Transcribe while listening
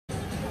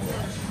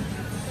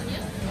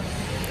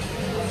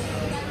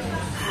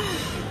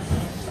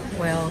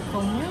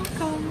Welcome,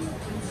 welcome.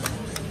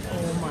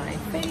 On my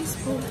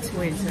Facebook,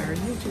 Twitter,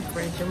 YouTube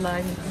friends, you're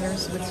live in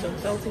Paris with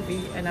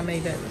ChantalTV, and I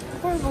made a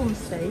horrible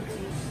mistake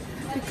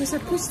because I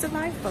pushed the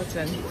live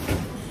button.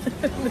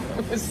 I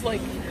was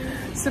like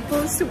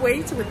supposed to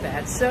wait with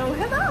that. So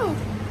hello,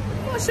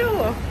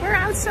 bonjour. We're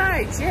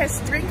outside. Yes,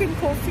 drinking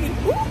coffee.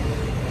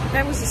 Ooh,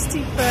 that was a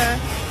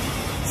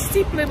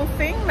steep little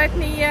thing. Let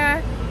me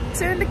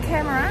turn the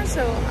camera.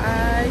 So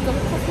I got a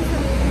coffee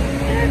from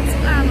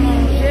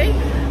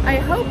I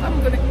hope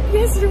I'm gonna.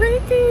 Yes,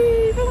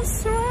 Ricky,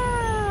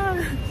 bonsoir.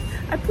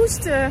 I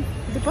pushed the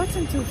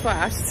button too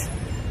fast.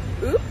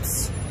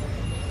 Oops.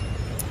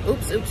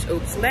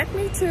 Let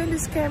me turn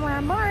this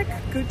camera. Mark,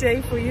 good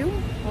day for you.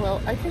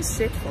 Well, I can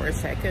sit for a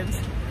second.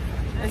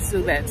 Let's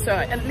do that. So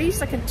at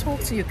least I can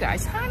talk to you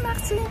guys. Hi,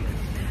 Martin.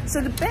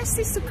 So the best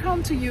is to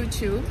come to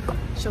YouTube,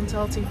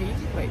 ChantalTV.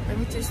 Wait, let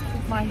me just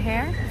put my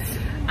hair.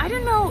 I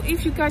don't know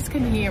if you guys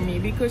can hear me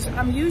because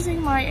I'm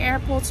using my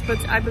AirPods, but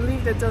I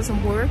believe that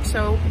doesn't work.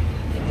 So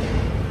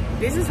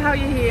this is how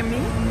you hear me.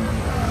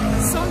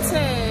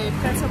 Santé,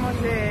 prêt à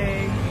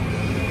manger.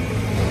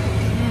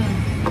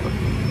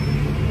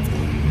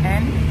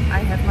 And I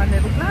have my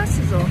little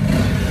glasses on.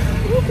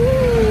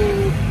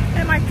 Woohoo!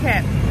 And my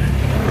cat.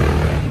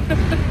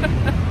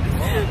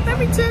 Let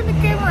me turn the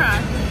camera.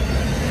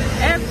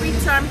 Every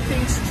time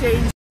things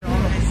change.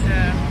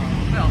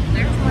 Well,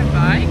 there's my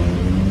bike.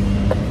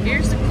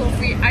 Here's the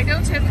coffee. I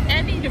don't have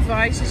any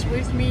devices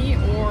with me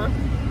or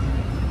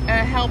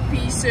help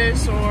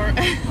pieces or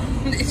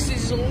this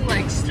is all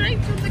like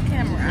straight from the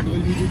camera.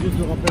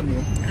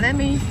 Let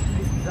me.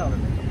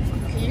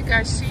 Can you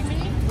guys see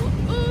me?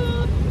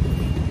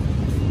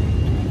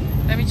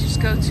 Let me just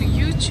go to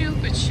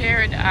YouTube and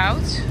share it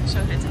out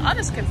so that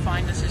others can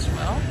find us as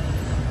well.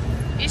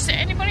 Is there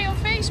anybody on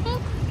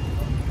Facebook?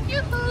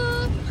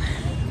 Yoo-hoo!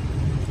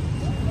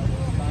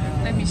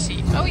 Let me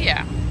see. Oh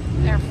yeah.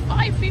 There are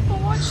 5 people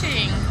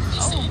watching.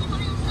 Oh.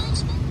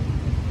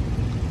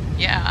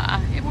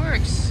 Yeah, it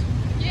works.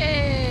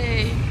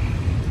 Yay!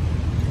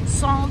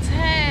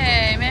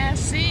 Santé,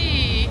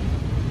 merci.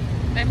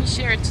 Let me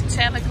share it to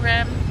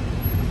Telegram.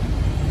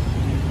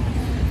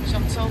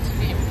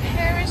 ChantalTV in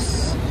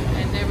Paris.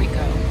 And there we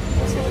go.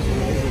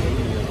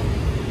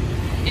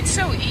 It's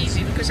so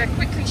easy because I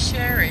quickly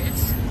share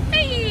it.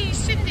 Hey,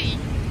 Cindy!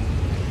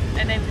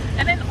 And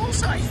then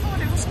also I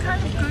thought it was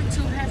kind of good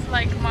to have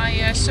like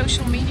my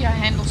social media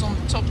handles on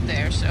the top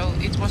there, so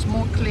it was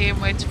more clear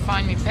where to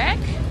find me back.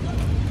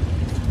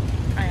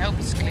 I hope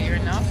it's clear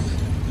enough.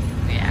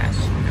 Yeah,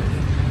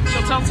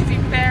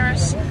 ChantalTV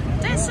Paris.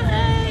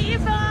 Desiree,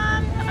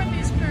 Ivan, I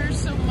miss her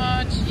so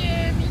much.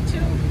 Yeah, me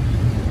too.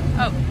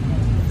 Oh,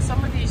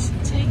 somebody's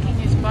taking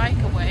his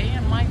bike away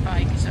and my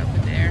bike is over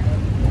there.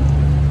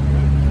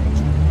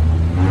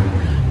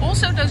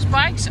 Also, those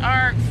bikes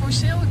are for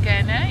sale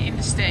again in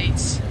the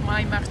States.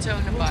 My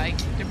Martone bike.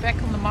 They're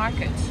back on the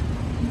market.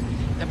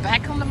 They're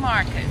back on the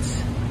market.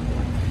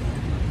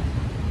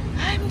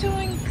 I'm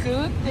doing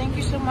good. Thank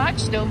you so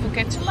much. Don't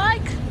forget to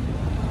like.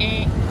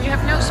 We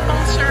have no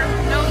sponsor,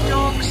 no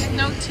dogs,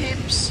 no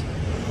tips.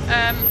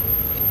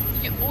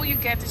 All you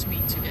get is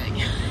me today.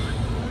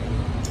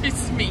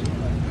 It's me.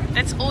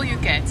 That's all you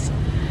get.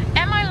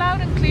 Am I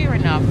loud and clear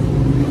enough?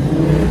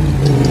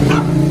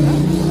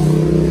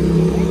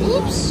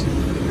 Oops.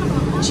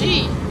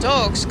 Gee,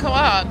 dogs, come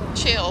on,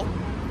 chill.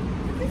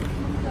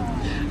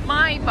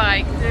 My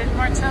bike, the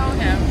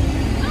Martone.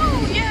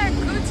 Oh yeah,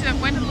 good. I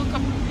went to look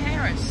up in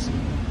Paris,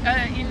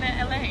 in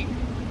LA.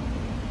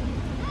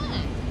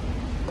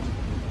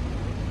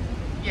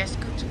 Yes,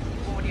 good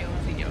audio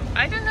and video.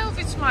 I don't know if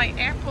it's my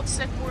AirPods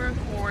that work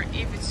or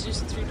if it's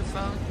just through the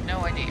phone.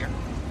 No idea.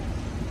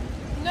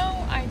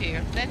 No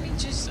idea. Let me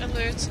just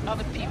alert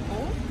other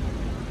people.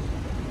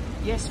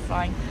 Yes,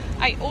 fine.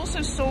 I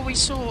also saw we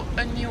saw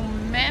a new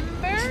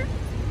member,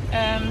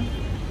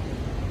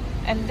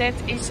 and that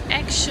is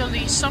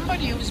actually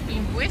somebody who's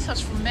been with us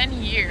for many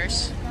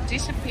years,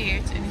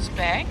 disappeared and is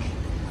back.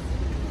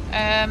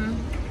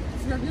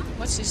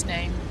 What's his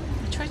name?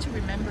 I try to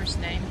remember his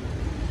name.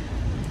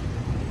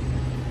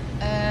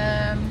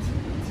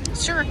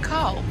 Sir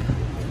Kalp.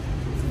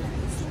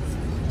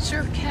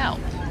 Sir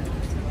Kalp.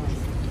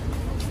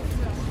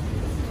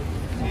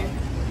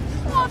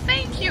 Oh,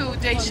 thank you,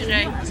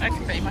 Desiree. I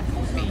can pay my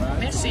coffee.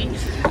 Merci.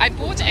 I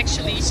bought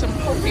actually some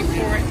coffee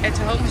for at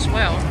home as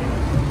well.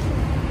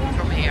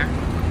 From here.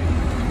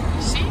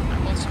 See,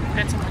 I bought some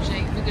pret a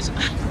manger because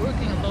I'm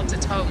working a lot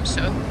at home,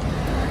 so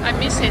I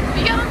miss it.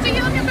 Beyond the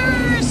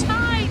universe.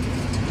 Hi.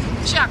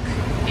 Chuck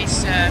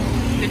is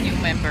the new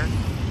member.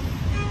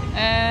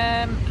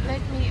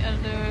 Let me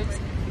alert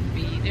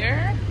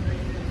Peter.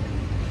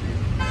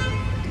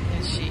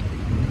 And she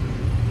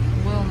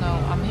will know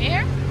I'm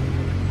here.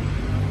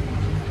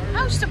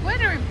 How's the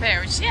weather in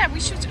Paris? Yeah, we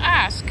should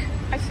ask.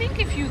 I think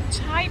if you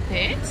type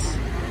it,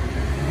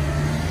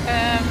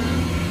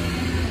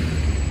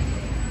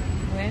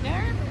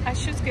 weather, I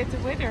should get the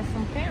weather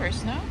from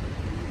Paris, no?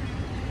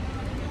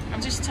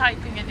 I'm just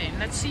typing it in.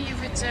 Let's see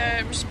if it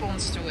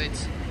responds to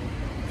it.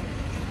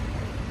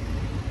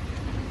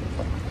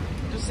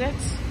 Is that,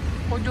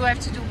 or do I have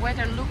to do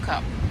weather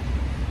lookup?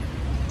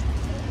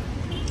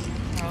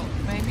 Oh,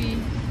 maybe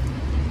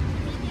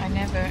I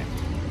never.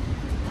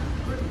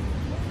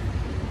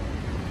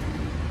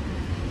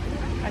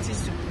 I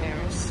just do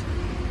Paris.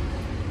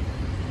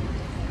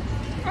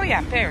 Oh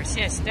yeah, Paris.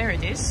 Yes, there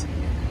it is.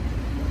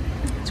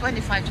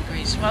 25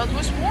 degrees. Well, it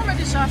was warmer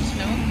this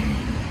afternoon.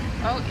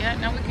 Oh yeah,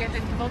 now we're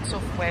getting lots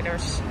of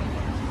weathers.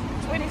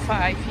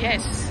 25,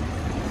 yes.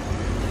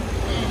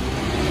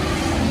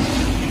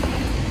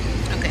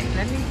 Okay,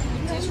 let me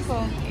put this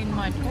phone in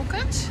my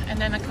pocket and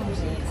then I can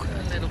walk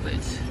a little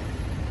bit.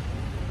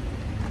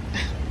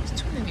 There's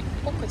too many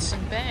pockets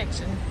and bags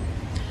and...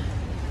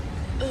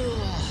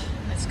 Ugh,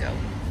 let's go.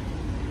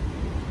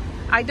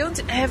 I don't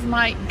have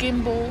my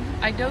gimbal,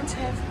 I don't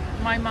have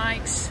my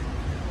mics.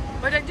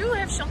 But I do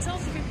have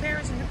ChantalTV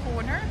Paris in the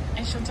corner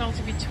and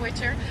ChantalTV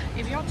Twitter.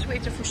 If you're on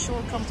Twitter, for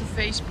sure come to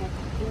Facebook,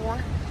 or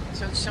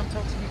so it's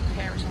ChantalTV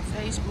Paris on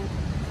Facebook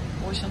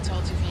or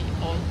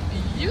ChantalTV on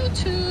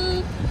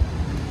YouTube.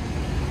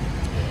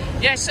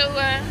 Yeah, so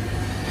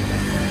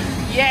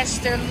yes,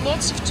 there are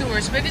lots of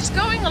tours, but it's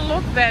going a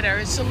lot better.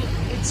 It's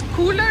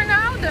cooler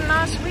now than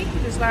last week,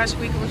 because last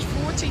week it was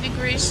 40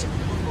 degrees.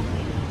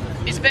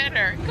 It's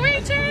better.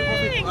 Greetings!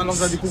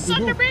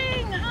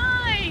 Thundering!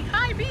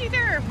 Hi,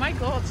 Peter! My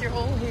God, you're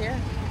all here.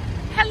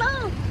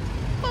 Hello!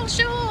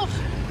 Bonjour!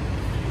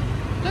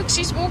 Look,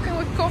 she's walking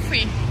with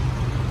coffee.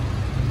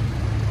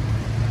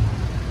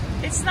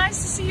 It's nice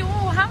to see you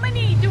all. How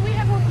many do we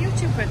have on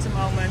YouTube at the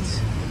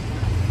moment?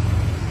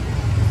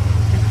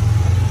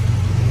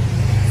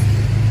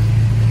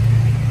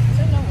 I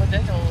don't know what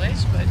that all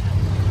is, but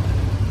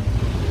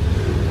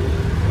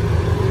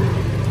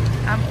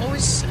I'm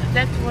always...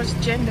 That was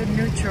gender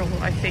neutral,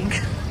 I think.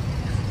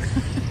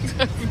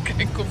 I'm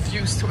getting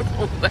confused with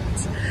all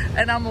that.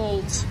 And I'm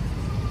old.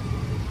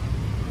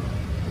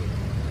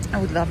 I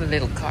would love a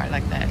little car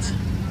like that.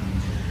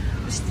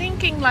 I was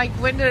thinking, like,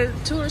 when the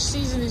tourist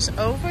season is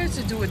over,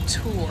 to do a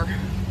tour.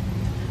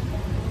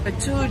 A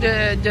tour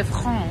de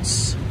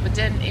France. But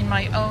then in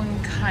my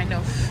own kind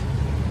of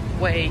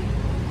way.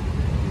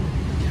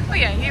 Oh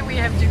yeah, here we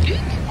have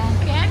Duluc on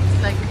cat.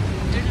 Like,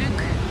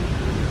 Duluc.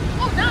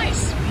 Oh,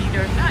 nice,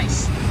 Peter,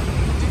 nice.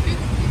 Duluc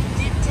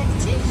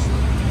detective.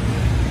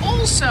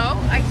 Also,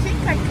 I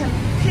think I can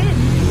pin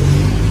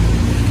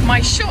my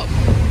shop.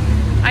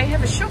 I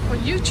have a shop on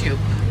YouTube.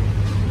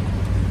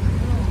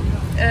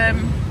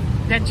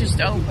 That just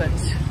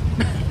opened.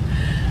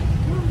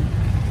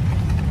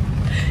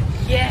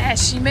 Yeah,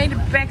 she made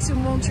it back to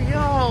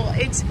Montreal.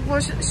 It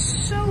was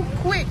so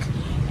quick.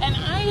 And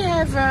I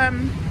have,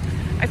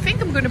 I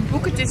think I'm gonna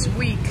book it this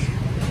week.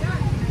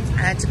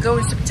 To go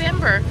in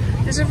September.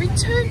 There's a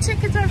return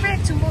ticket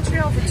direct to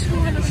Montreal for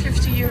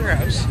 250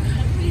 euros.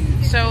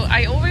 So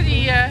I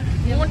already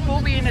warned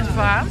Bobby in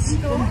advance,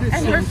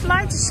 and her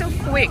flight is so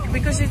quick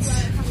because it's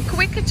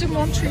quicker to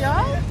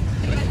Montreal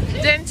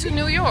than to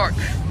New York,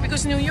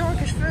 because New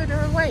York is further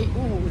away.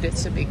 Ooh,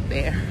 that's a big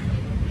bear.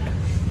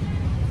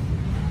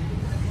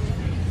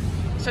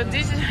 So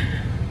this is,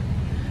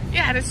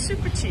 yeah, that's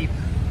super cheap.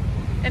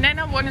 And then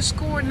I want to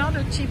score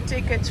another cheap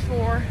ticket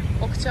for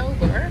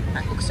October,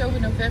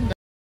 November.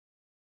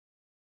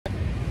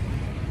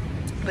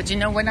 But you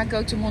know, when I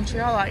go to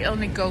Montreal, I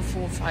only go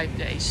 4 or 5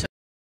 days. So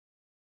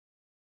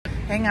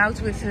hang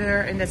out with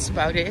her and that's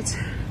about it.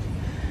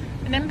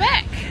 And then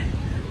back.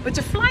 But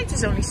the flight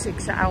is only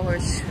 6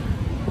 hours.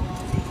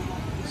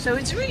 So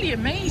it's really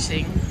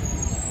amazing.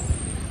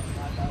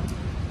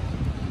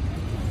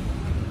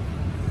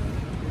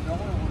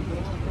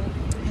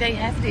 They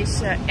have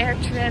this Air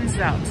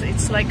Transat.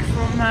 It's like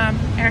from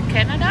Air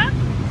Canada,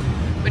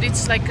 but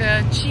it's like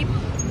a cheap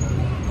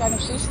kind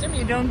of system.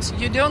 You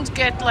don't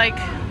get like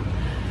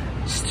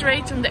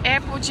straight from the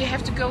airport. You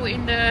have to go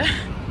in the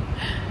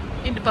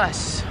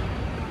bus.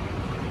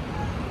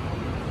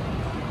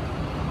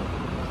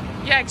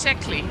 Yeah,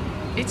 exactly.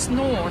 It's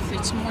north.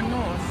 It's more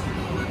north.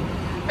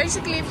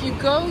 Basically, if you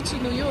go to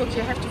New York,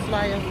 you have to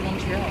fly over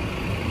Montreal.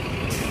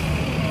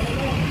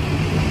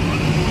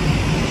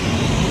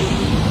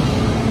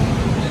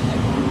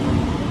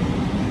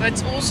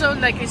 But also,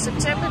 like in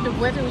September, the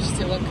weather is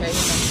still okay in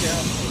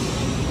Montreal.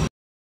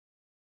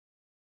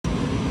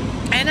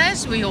 And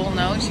as we all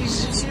know,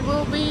 she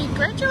will be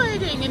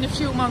graduating in a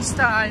few months'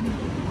 time.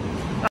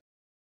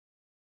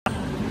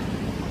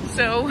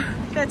 So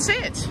that's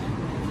it.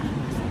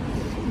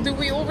 Do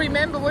we all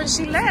remember when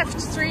she left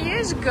 3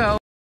 years ago?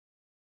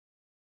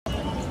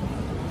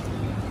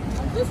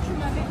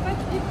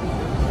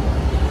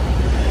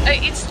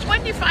 It's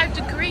 25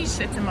 degrees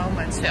at the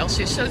moment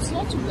Celsius, so it's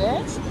not too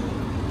bad.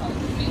 I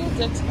feel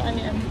that I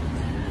am.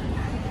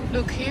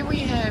 Look, here we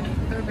have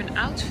Urban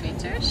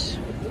Outfitters.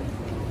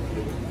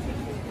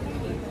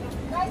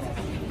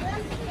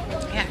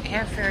 Yeah,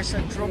 airfares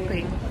are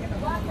dropping.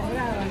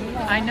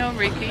 I know,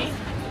 Ricky.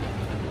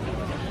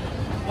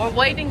 We're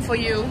waiting for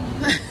you.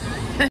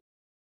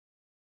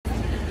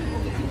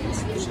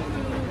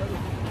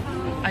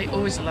 I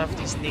always love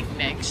these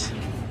knickknacks.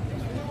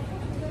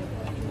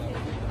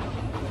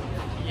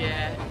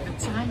 Yeah, the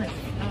time has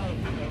flown.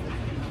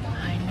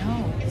 I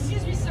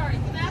Excuse me, sorry.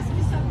 Can I ask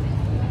you something?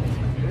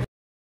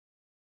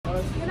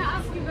 Can I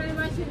ask you very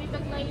much? You need a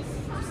place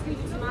to sleep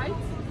tonight?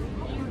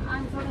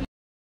 I'm from.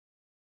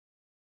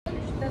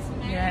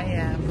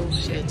 Yeah,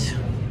 bullshit.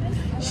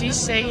 She's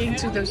saying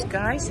to those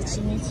guys that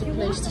she needs a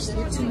place to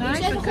sleep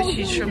tonight because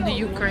she's from the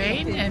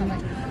Ukraine.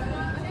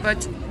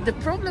 But the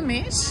problem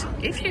is,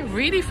 if you're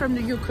really from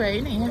the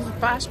Ukraine and you have a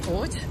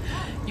passport,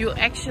 you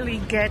actually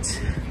get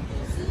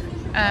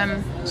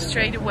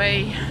straight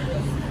away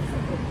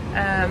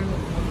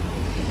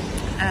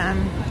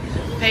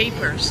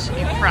papers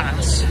in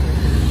France.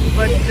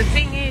 But the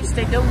thing is,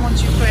 they don't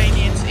want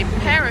Ukrainians in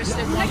Paris.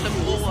 They want them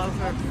all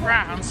over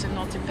France and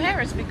not in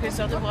Paris, because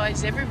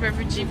otherwise every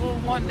refugee will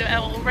want.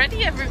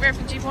 Already every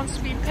refugee wants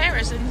to be in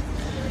Paris, and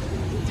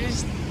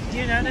just,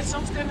 you know, that's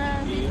not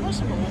gonna be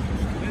possible.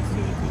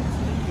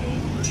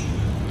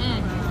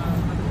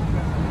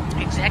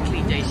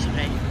 Exactly,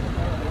 Desiree.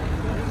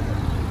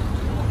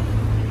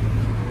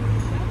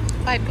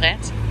 Bye,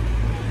 Brett.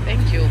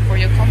 Thank you for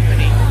your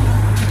company.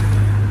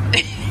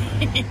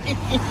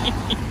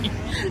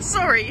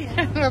 Sorry,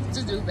 I have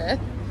to do that.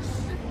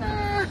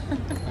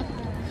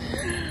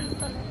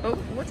 Oh,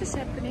 what is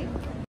happening?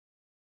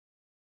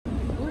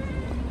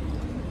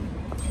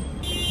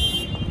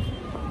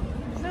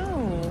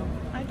 No,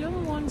 I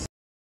don't want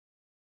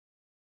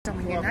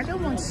coming in. I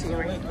don't want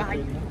Siri.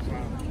 Bye.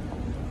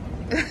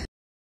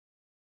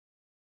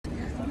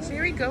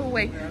 Siri, go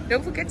away.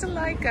 Don't forget to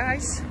like,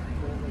 guys.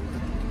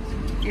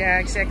 Yeah,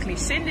 exactly.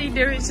 Cindy,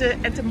 there is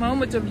at the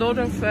moment a lot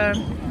of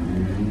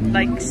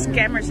like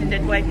scammers in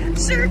that way.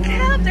 Sir,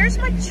 help! There's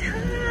my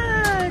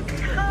Chuck.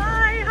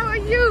 Hi, how are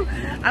you?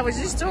 I was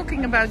just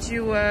talking about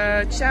you,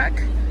 Chuck.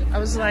 I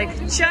was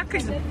like, Chuck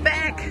is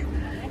back.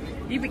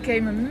 He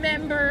became a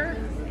member.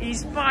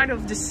 He's part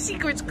of the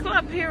secret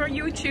club here on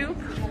YouTube,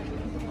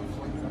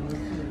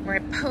 where I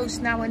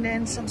post now and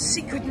then some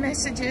secret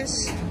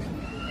messages.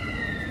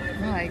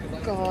 My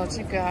God,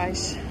 you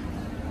guys.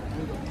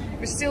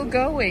 We're still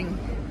going.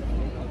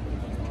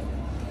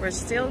 We're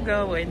still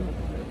going.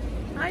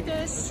 Hi,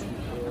 Des.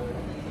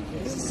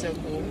 This is so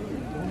cool.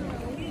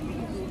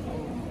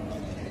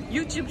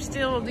 YouTube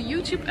still, the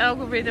YouTube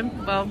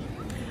algorithm, well,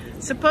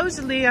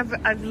 supposedly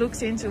I've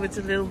looked into it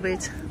a little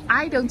bit.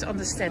 I don't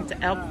understand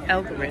the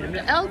algorithm.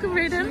 The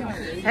algorithm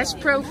has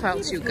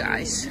profiled you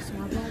guys,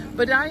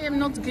 but I am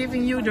not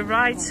giving you the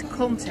right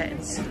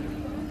content.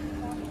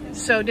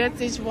 So that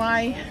is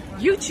why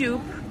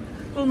YouTube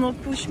will not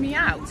push me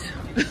out.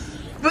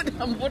 But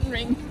I'm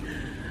wondering,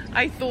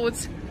 I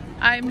thought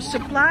I'm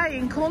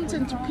supplying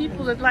content to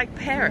people that like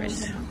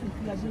Paris.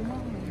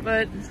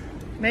 But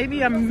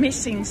maybe I'm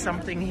missing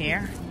something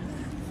here.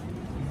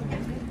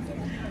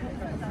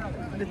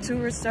 The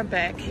tourists are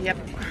back. Yep.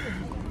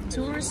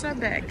 Tourists are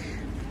back.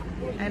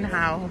 And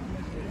how?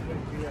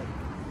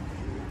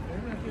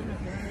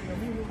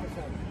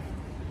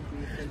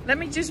 Let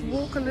me just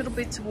walk a little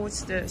bit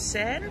towards the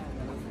sand,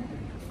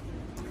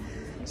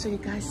 so you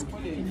guys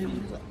can have a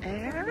little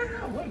air.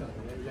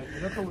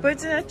 But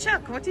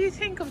Chuck, what do you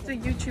think of the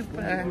YouTube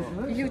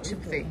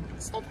thing?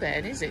 It's not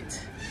bad, is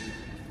it?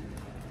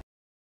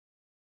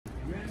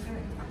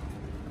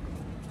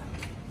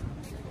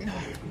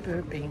 Oh,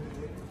 burping.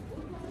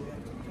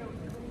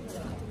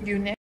 You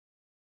never.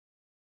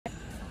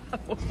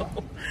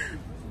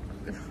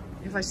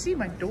 If I see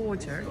my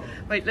daughter,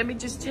 wait, let me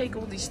just take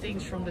all these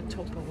things from the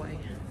top away.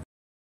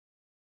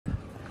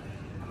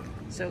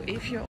 So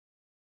if you're,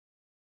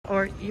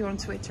 or you're on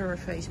Twitter or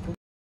Facebook,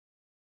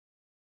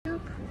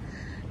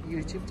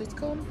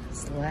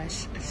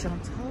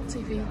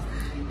 youtube.com/ChantalTV.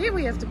 Here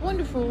we have the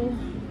wonderful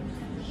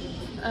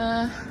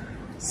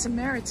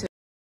Samaritan.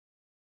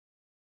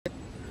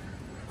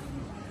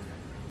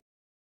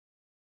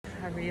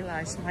 I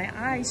realize my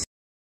eyes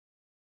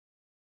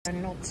are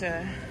not,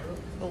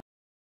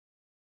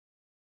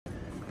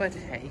 but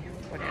hey,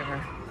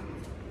 whatever.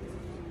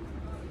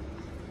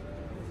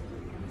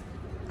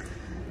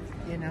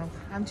 You know,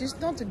 I'm just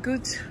not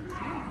good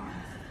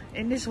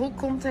in this whole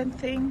content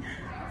thing.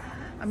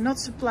 I'm not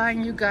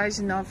supplying you guys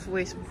enough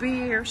with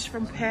beers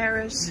from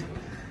Paris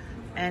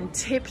and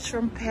tips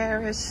from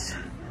Paris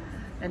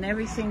and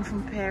everything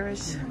from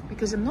Paris,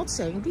 because I'm not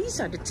saying these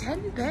are the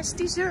 10 best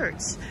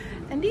desserts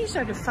and these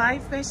are the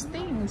 5 best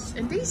things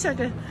and these are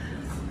the...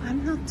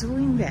 I'm not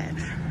doing that.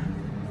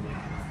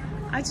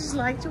 I just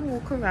like to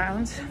walk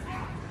around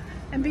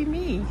and be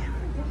me.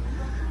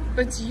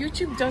 But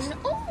YouTube doesn't...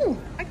 Oh,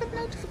 I got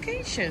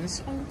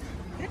notifications. Oh,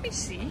 let me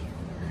see.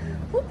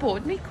 Who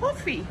bought me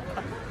coffee?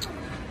 Oh,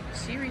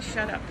 Siri,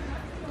 shut up.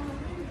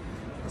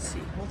 Let's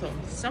see, hold on.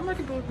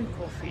 Somebody bought me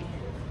coffee.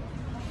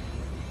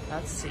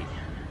 Let's see.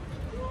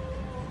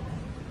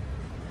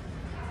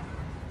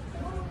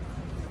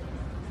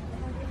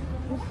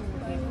 Who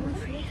bought me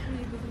coffee?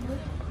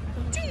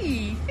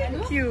 Tea,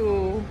 thank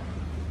you.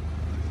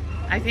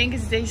 I think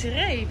it's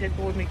Desiree that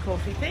bought me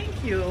coffee.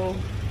 Thank you.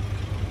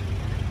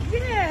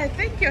 Yeah,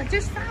 thank you. I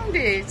just found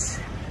it.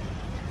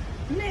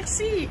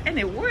 Merci. And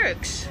it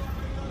works.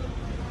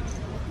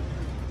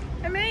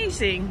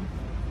 Amazing.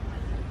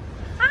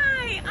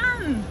 Hi,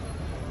 Anne.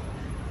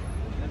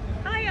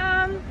 Hi,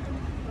 Jan.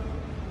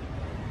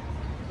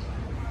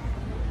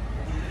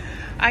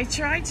 I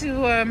tried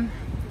to,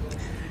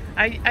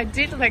 I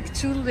did like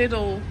 2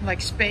 little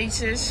like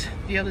spaces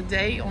the other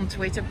day on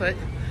Twitter, but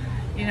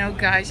you know,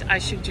 guys, I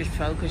should just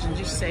focus and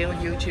just stay on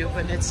YouTube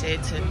and that's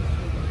it, and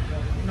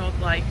not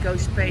like go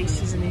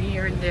spaces and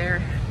here and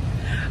there.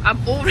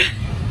 I'm already,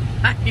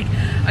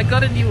 I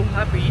got a new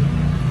hubby.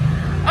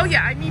 Oh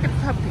yeah, I need a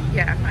puppy.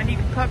 Yeah, I need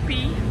a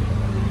puppy.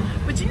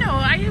 But you know,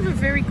 I have a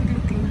very good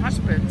looking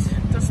husband.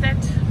 Does that,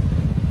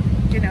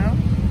 you know,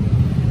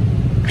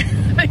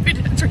 maybe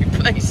that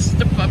replaces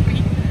the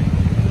puppy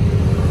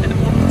and the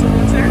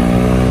water.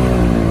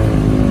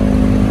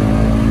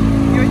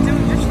 You're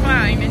doing just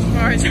fine as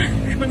far as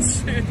I'm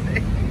concerned.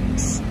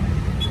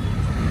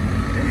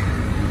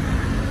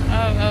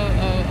 Oh.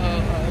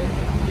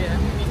 Yeah,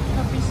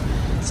 puppies.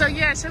 So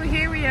yeah, so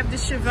here we have the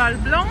Cheval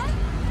Blanc,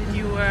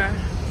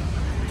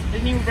 the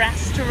new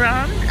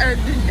restaurant,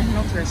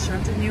 not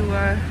restaurant, the new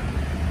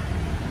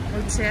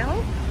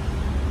hotel.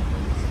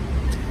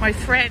 My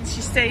friend,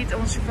 she stayed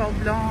on Cheval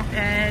Blanc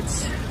at,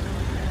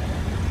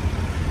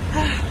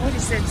 what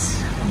is that,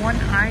 one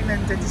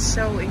island that is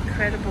so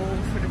incredible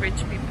for the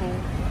rich people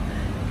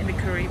in the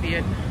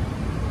Caribbean.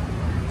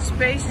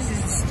 Spaces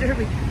is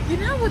disturbing. You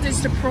know what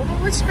is the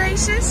problem with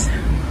Spaces?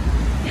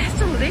 You have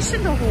to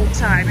listen the whole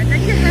time and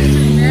then you have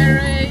to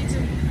narrate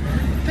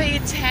and pay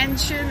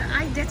attention.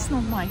 That's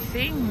not my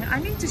thing. I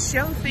need to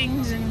show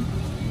things and,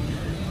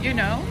 you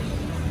know.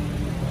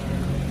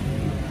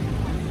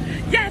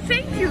 Yeah,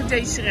 thank you,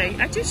 Desiree.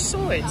 I just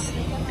saw it.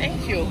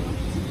 Thank you.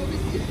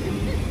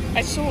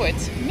 I saw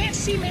it.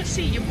 Merci,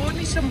 merci. You bought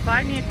me some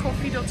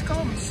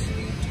buymeacoffee.coms.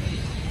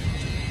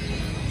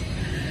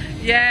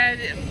 Yeah,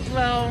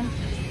 well,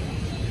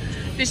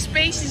 the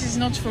Spaces is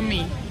not for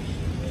me.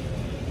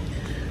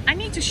 I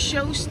need to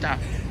show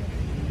stuff.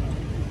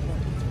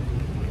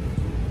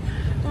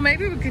 Well,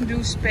 maybe we can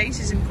do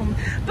Spaces and come.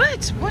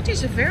 But what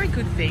is a very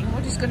good thing,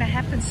 what is going to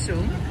happen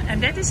soon,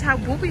 and that is how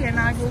Bobby and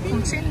I will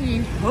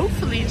continue,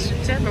 hopefully in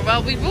September.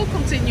 Well, we will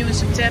continue in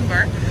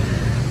September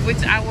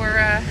with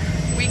our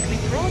weekly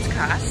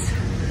broadcast.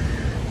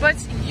 But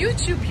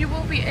YouTube, you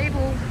will be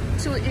able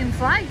to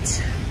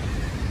invite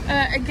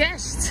a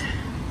guest.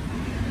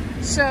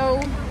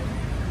 So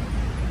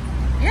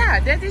yeah,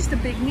 that is the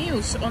big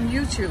news on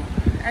YouTube,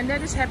 and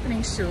that is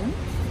happening soon.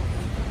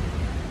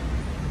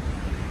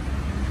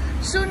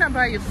 Soon I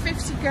buy you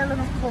 50 gallon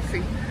of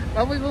coffee.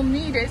 Well, we will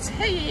need it.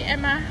 Hey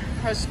Emma,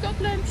 how's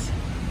Scotland?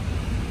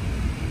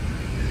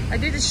 I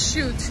did a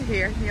shoot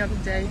here the other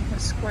day.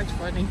 That's quite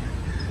funny.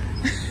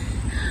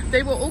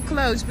 They were all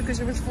closed because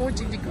it was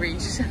 40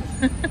 degrees.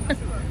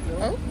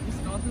 Oh?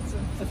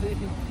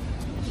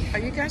 Are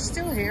you guys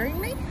still hearing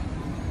me?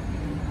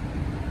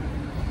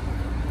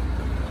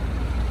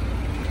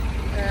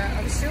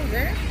 Are we still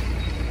there?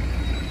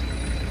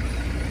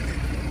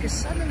 Because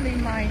suddenly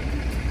my...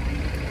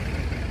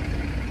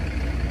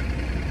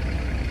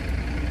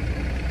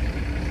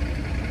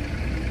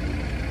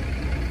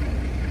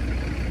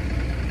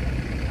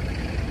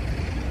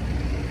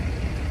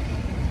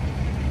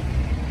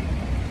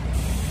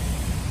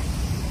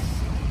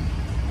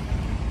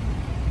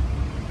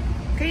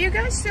 Can you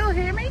guys still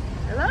hear me?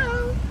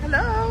 Hello?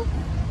 Hello?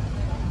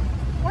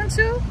 1,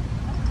 2?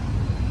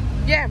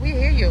 Yeah, we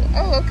hear you.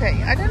 Oh,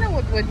 okay. I don't know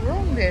what went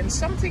wrong then.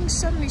 Something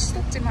suddenly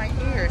stopped in my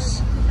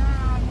ears.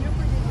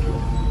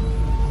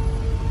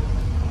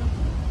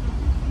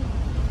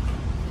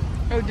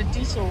 Oh, the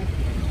diesel.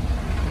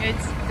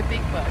 It's the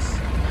big bus.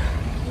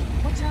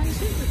 What time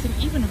is it? We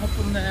can even hop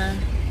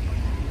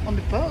on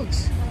the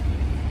boat.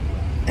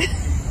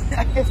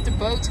 I have the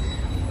boat.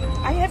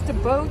 I have the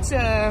boat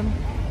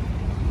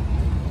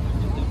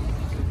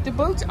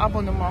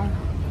abonnement.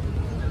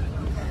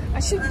 I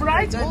should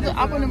write all the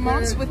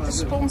abonnements with the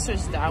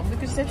sponsors down,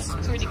 because that's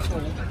pretty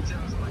cool.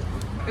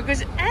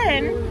 Because,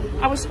 and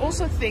I was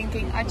also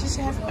thinking, I just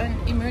have an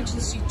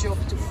emergency job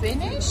to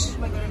finish,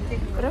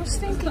 but I was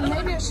thinking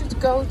maybe I should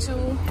go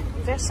to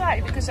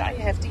Versailles because I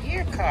have the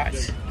year card.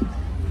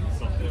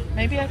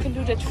 Maybe I can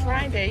do that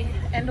Friday,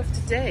 end of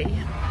the day.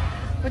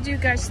 What do you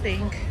guys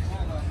think?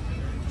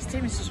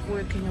 Tim is just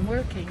working and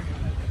working.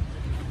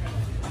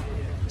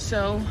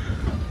 So,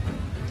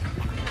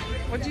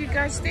 what do you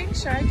guys think?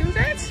 Should I do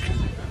that?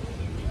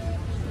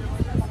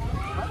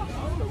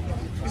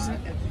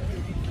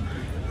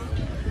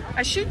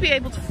 I should be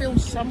able to film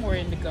somewhere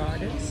in the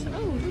gardens. Oh,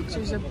 look,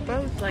 there's a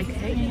boat like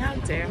hanging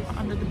out there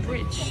under the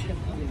bridge.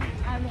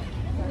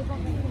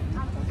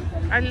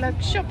 I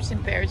like shops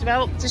in Paris.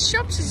 Well, the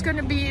shops is going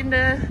to be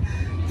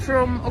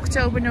from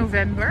October,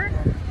 November.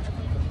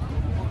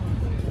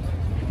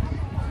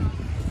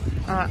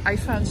 I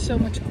found so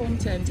much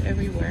content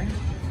everywhere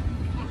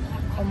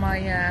on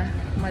my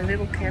my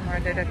little camera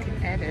that I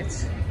can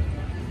edit.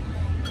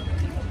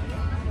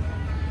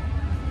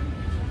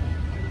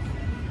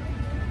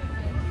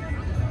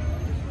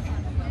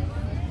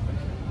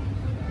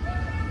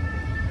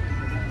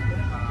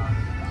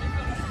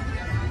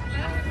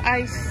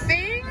 I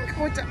think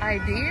what the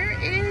idea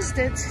is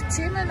that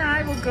Tim and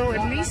I will go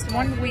at least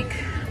 1 week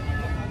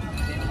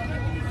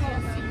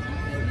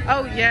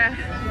Oh yeah.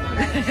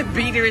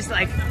 Peter is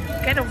like,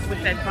 get off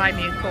with that buy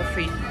me a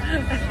coffee.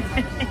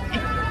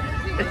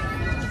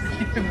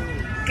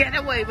 Get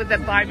away with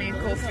that buy me a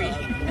coffee.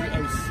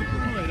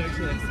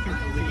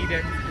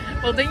 Peter.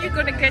 Well, then you're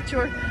gonna get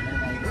your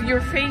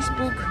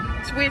Facebook,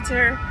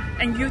 Twitter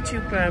and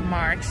YouTube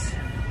marks.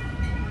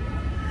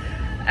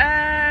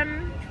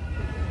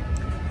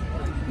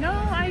 No,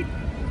 I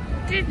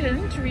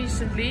didn't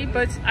recently,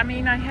 but I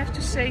mean, I have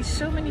to say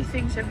so many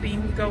things have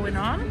been going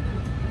on.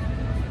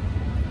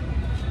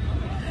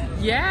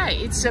 Yeah,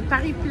 it's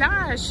Paris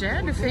Plage,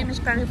 the famous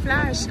Paris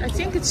Plage. I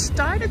think it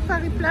started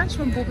Paris Plage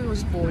when Bobby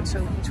was born,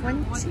 so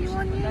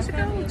 21 years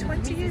ago,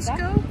 20 years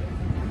ago.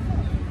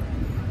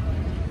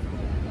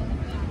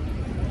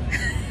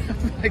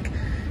 Like,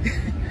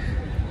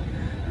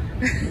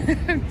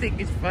 I think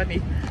it's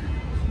funny.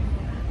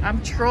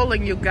 I'm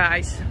trolling you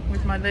guys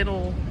with my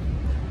little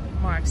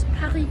marks.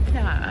 Paris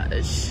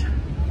Plage.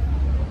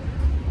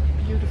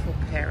 Beautiful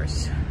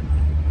Paris.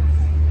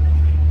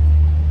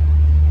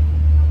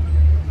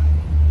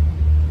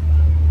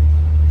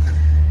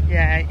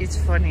 Yeah, it's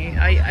funny.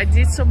 I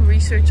did some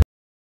research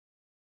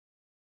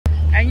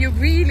and you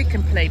really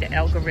can play the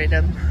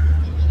algorithm.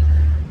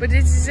 But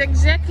this is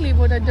exactly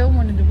what I don't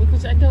want to do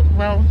because I don't,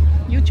 well,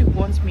 YouTube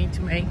wants me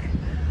to make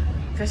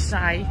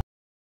Versailles.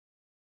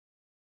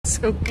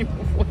 So in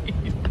a way,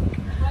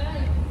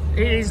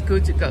 it is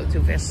good to go to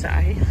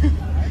Versailles.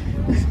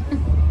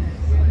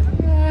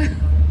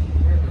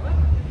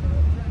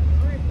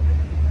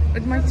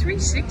 But my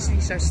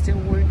 360s are still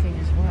working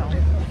as well.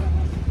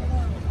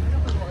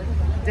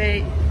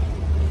 They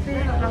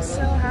are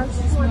sell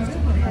houses moved to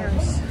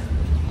Paris.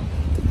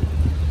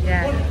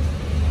 Yeah.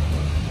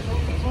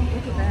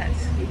 Look at that.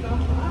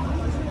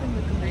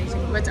 Look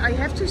amazing. But I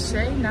have to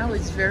say, now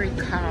it's very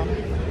calm.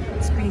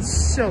 It's been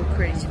so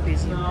crazy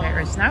busy in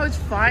Paris. Now it's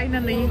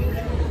finally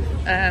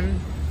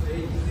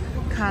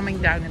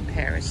calming down in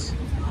Paris.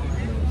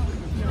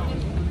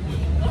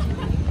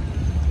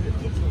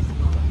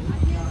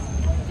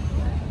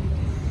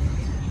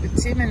 But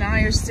Tim and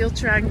I are still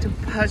trying to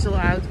puzzle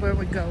out where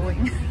we're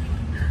going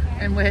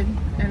and when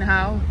and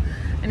how.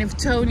 And if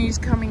Tony is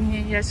coming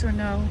here, yes or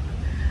no.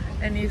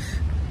 And if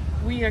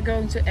we are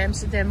going to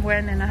Amsterdam,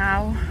 when and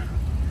how.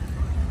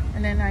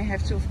 And then I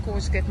have to, of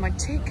course, get my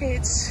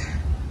tickets.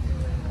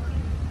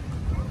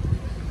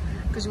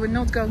 Because we're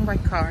not going by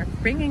car.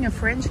 Bringing a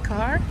French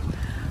car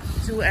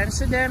to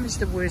Amsterdam is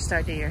the worst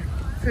idea.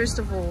 First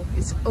of all,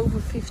 it's over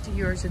 50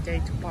 euros a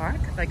day to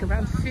park. Like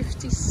around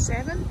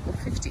 57 or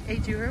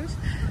 58 euros.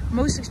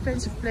 Most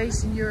expensive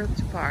place in Europe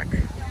to park.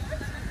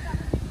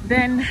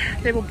 Then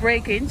they will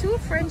break into a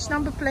French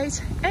number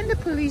plate and the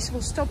police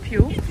will stop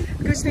you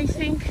because they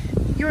think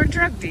you're a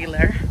drug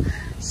dealer.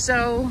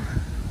 So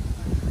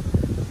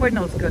we're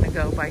not gonna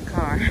go by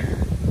car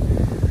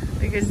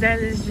because that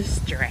is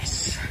just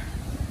stress.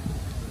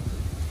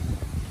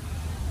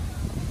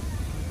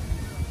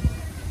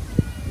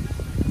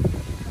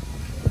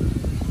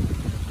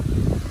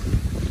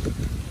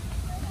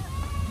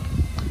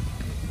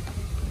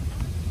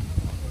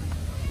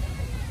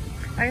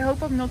 I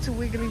hope I'm not too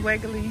wiggly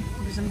waggly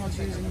because I'm not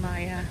using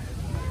my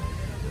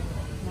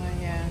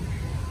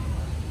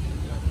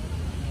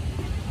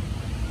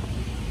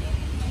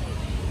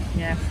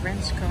yeah,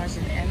 French cars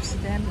in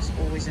Amsterdam is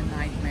always a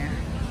nightmare.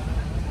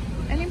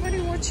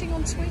 Anybody watching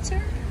on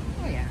Twitter?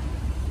 Oh yeah.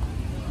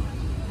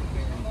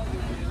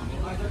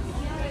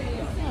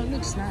 Oh, it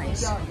looks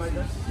nice.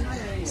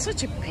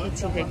 Such a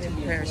pity they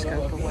took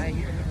Periscope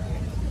away.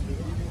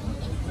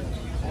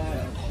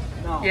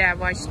 Yeah,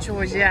 wise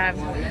choice, yeah.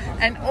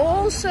 And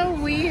also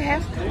we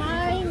have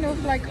kind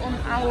of like on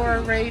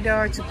our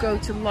radar to go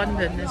to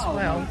London as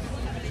well.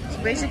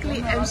 So basically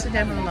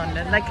Amsterdam and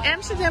London. Like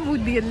Amsterdam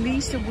would be at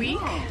least a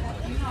week.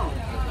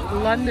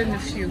 London a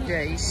few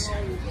days.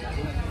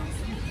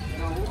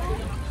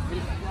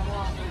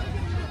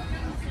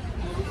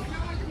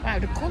 Wow,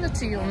 the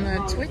quality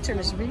on Twitter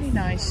is really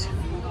nice.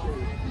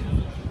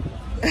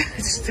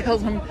 Just tell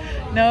them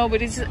no,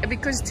 but it's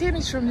because Tim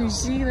is from New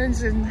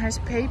Zealand and has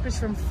papers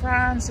from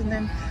France, and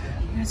then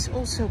it's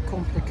also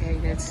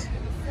complicated.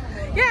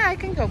 Yeah, I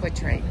can go by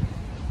train,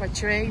 but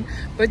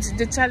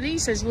the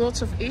Thalys has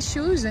lots of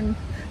issues, and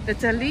the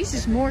Thalys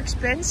is more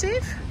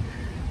expensive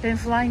than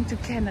flying to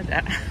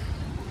Canada.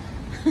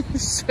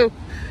 So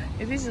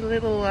it is a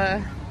little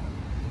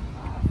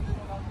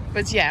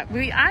but yeah,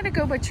 we either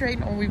go by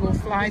train or we will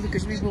fly,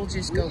 because we will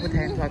just go with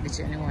hand luggage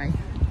anyway.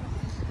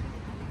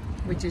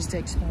 We just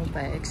take small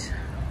bags.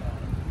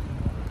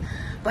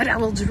 But I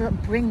will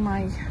bring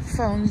my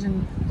phones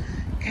and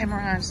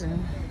cameras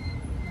and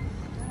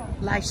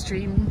live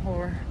stream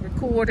or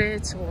record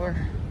it or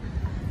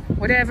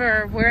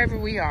whatever, wherever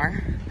we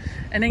are.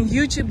 And then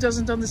YouTube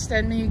doesn't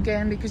understand me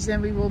again, because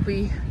then we will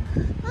be,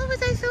 oh,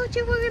 but I thought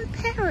you were in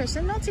Paris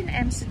and not in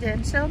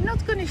Amsterdam. So I'm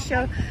not going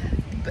to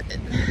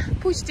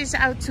push this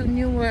out to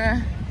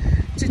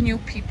new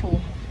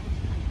people.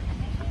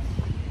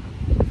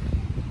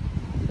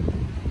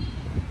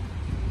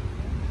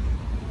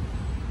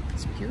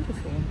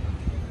 Beautiful.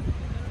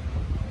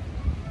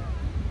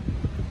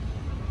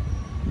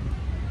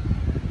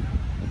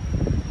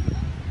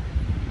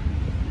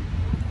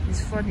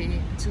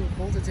 funny to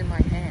hold it in my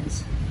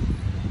hands.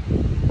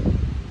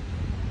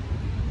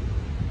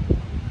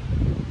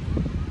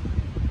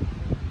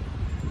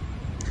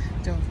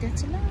 Don't get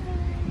to like.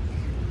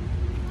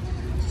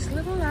 Just a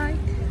little like.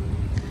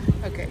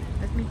 Okay,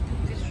 let me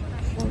put this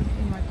phone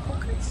in my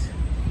pocket.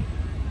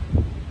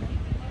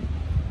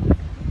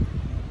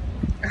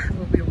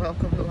 Will be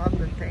welcome to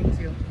London,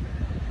 thank you.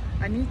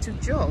 I need to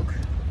jog.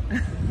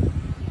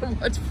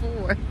 What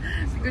for?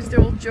 Because they're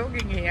all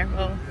jogging here.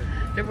 Well,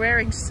 they're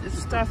wearing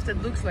stuff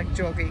that looks like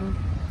jogging.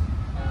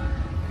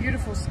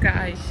 Beautiful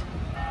skies.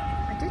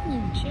 I didn't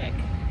even check.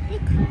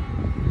 Look.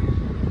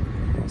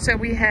 So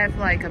we have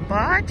like a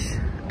barge,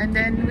 and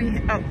then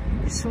we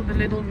saw the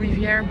little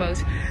Riviera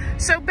boat.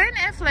 So Ben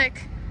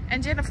Affleck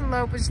and Jennifer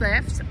Lopez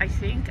left. I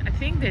think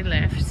they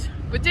left,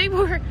 but they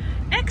were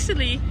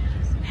actually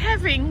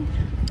having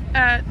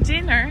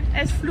dinner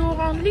at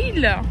Florent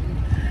Lille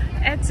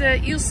at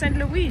Ile Saint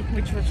Louis,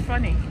 which was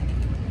funny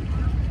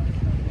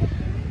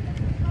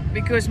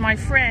because my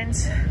friend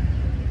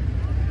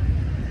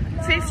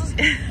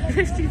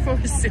 54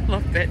 is still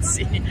of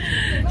Betsy.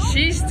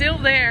 She's still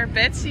there.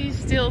 Betsy's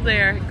still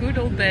there. Good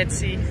old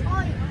Betsy.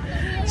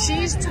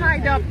 She's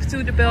tied up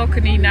to the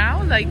balcony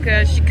now, like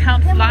she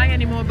can't fly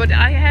anymore. But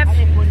I have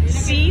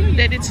seen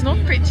that it's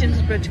not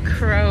pigeons but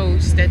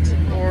crows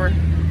or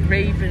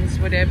ravens,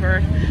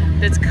 whatever,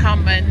 that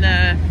come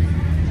and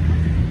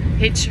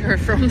hitch her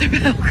from the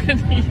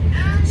balcony.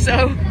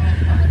 So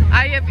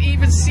I have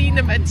even seen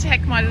them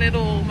attack my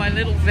little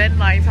van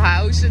life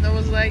house, and I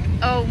was like,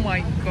 oh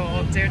my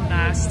god, they're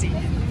nasty.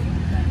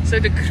 So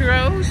the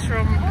crows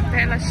from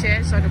Père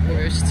Lachaise are the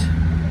worst.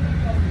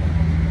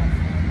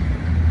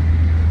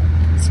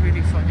 It's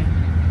really funny.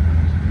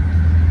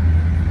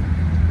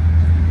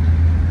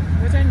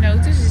 What I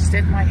noticed is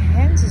that my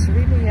hands is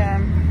really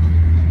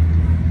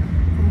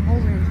from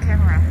holding the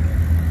camera.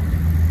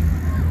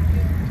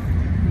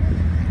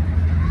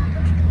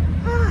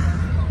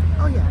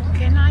 Oh yeah,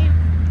 can I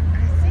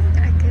think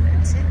I can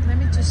attend. Let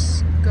me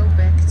just go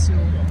back to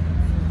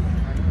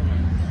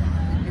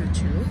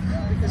YouTube,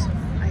 because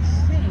I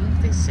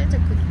think they said I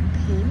could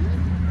pin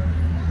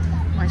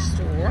my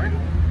store.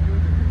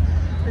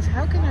 But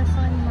how can I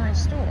find my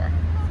store?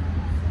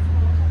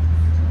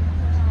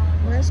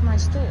 Where's my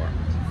store?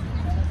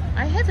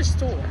 I have a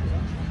store.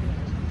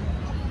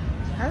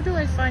 How do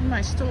I find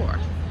my store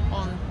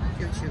on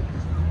YouTube?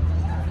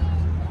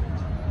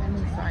 Let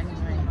me find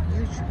my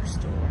YouTube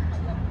store.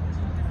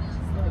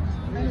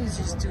 Let me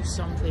just do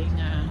something.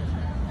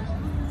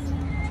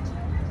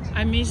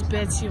 I miss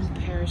Betsy on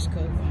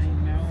Periscope. I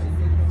know.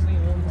 We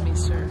all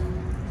miss her.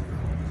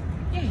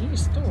 Yeah,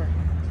 here's a store.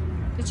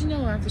 Did you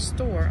know I have a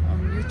store on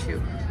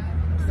YouTube?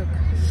 Look.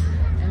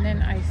 And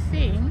then I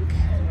think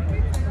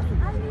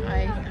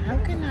how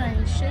can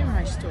I share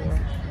my store?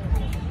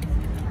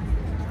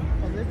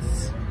 Well,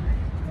 let's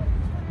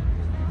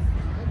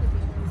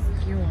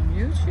view on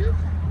YouTube.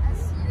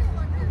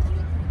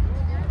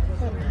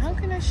 Well, how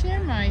can I share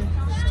my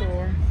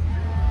store?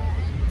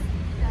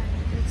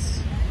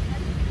 Let's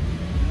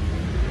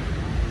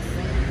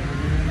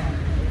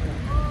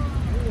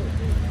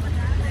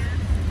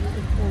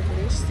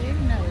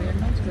listing. No, we are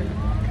not going to.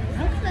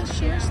 How can I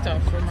share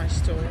stuff from my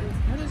store?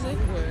 How does that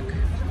work?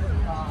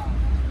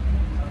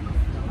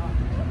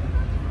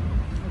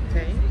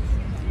 Okay.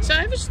 So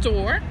I have a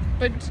store,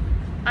 but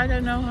I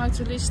don't know how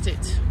to list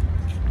it.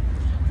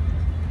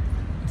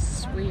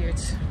 It's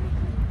weird.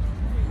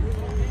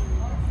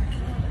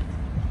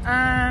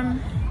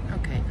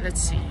 Okay,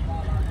 let's see.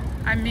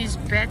 I miss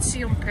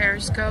Betsy on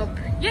Periscope.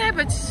 Yeah,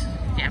 but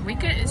yeah, we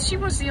can. She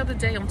was the other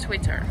day on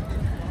Twitter.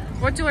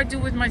 What do I do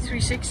with my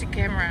 360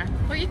 camera?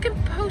 Well, you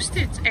can post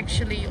it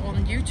actually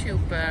on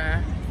YouTube.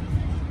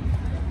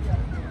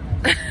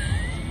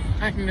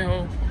 I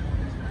know.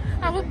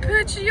 I will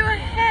put your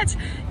hat.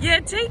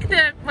 Yeah, take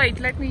the. Wait,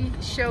 let me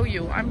show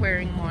you. I'm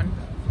wearing one.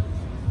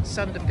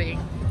 Sundapping.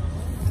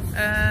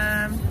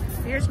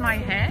 Here's my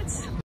hat.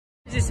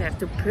 I just have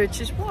to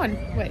purchase one.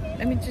 Wait,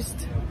 let me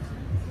just.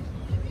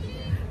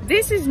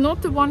 This is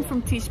not the one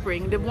from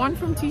Teespring. The one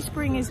from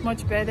Teespring is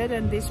much better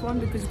than this one,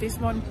 because this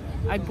one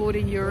I bought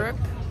in Europe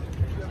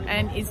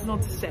and it's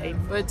not the same.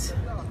 But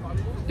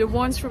the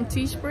ones from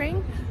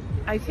Teespring,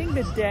 I think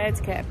the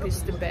dad cap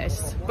is the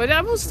best. But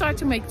I will start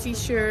to make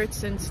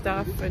t-shirts and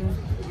stuff. And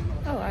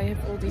oh, I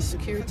have all these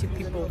security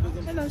people.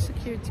 Hello,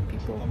 security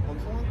people.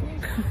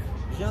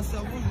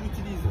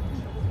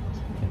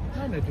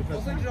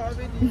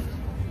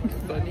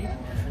 Funny.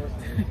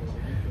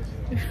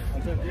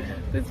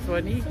 That's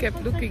funny. He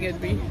kept looking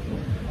at me.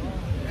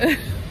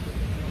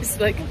 It's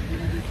like,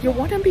 you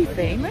want to be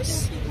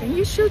famous? Then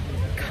you should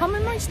come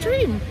in my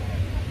stream.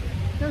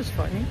 That was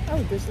funny.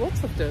 Oh, there's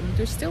lots of them.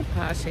 They're still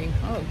passing.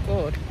 Oh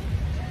god.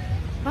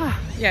 Ah,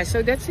 yeah.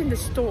 So that's in the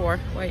store.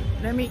 Wait,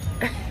 let me.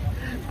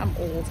 I'm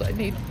old. I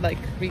need like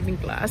reading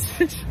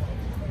glasses.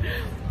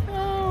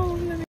 Oh,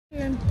 let me.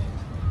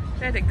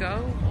 There they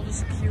go. All the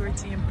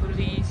security and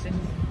police and.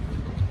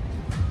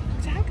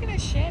 So how can I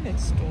share that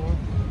store?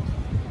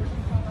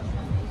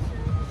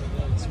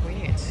 It's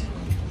weird.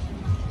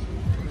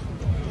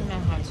 know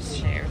how to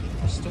share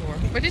the store.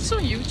 But it's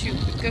on YouTube.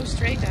 It goes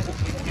straight out of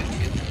YouTube.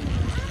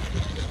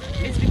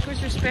 It's because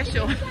you're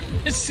special.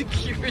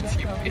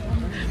 Security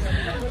film.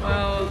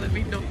 Well, let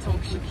me not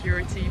talk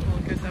security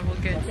because I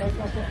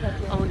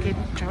will get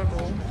in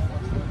trouble.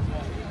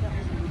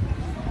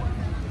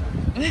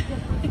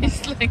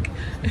 It's like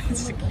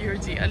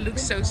security. I look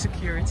so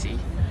security.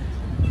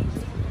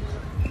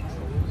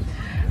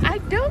 I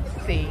don't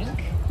think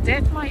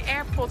that my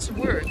AirPods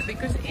work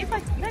because if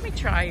let me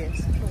try it.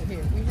 Oh,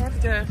 here we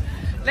have the.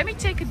 Let me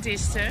take a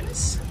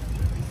distance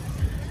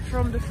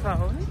from the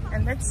phone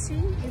and let's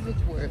see if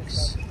it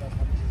works.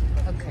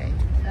 Okay.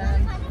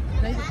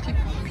 Maybe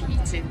people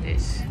peed in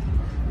this.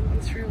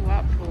 Threw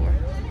up or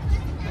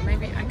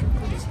maybe I can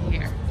put it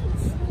here.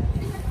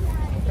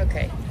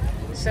 Okay.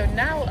 So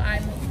now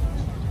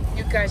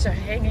you guys are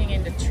hanging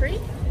in the tree.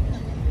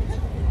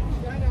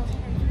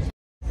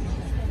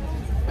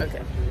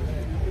 Okay.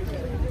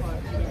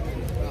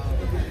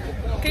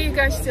 Can you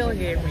guys still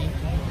hear me?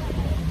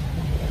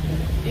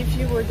 If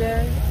you were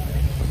there.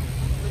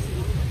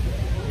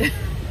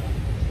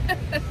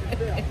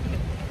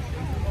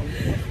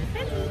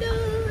 Hello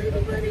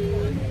everybody.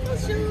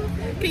 Also,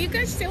 can you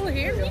guys still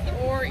hear me?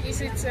 Or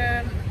is it,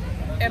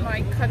 am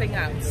I cutting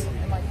out?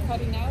 Am I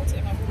cutting out?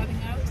 Am I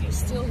cutting out? Do you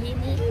still hear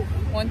me?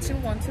 1, 2,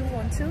 1, 2,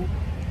 1, 2.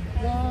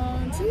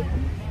 1, 2.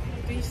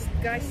 Do you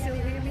guys still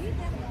hear me?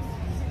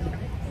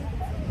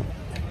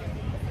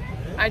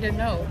 I don't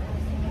know.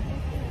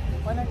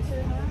 When I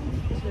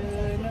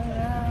turn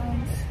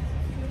around.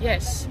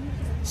 Yes.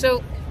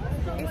 So,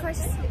 if I...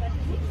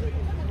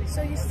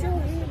 So you still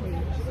hear me?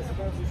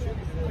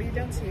 Or you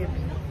don't hear me?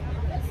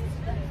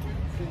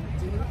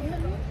 Do you hear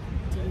me?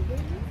 Do you hear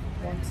me?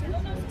 1, 2,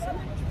 1, 2.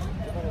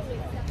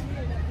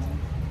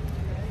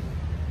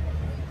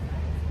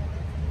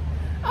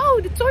 Oh,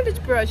 the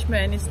toilet brush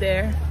man is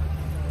there.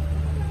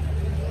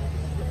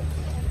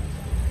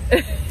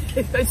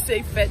 If I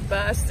say fat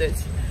bastard.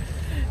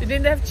 You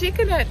didn't have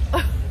chicken head.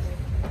 Oh,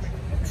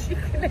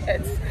 chicken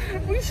heads.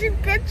 We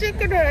should get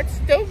chicken heads.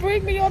 Don't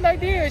bring me on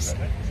ideas.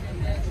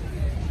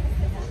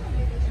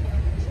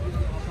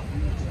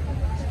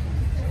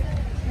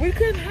 We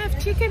can have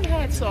chicken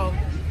heads on.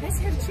 Let's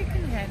have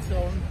chicken heads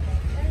on.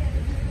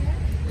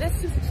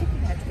 Let's do the chicken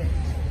heads again.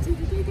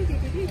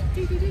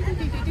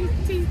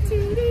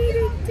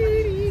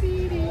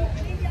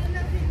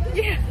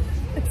 Yeah,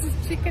 this is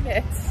chicken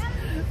heads.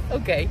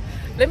 Okay,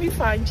 let me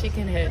find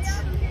chicken heads.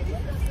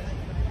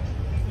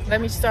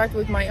 Let me start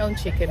with my own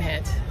chicken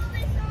head.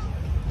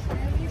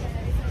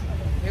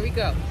 Here we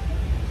go.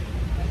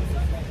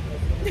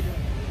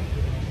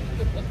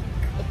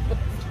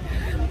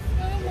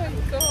 Oh my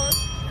god.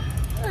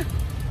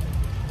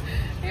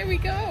 Here we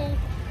go.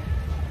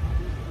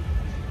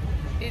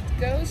 It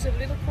goes a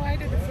little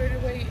quieter the further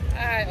away.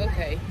 Ah,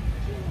 okay.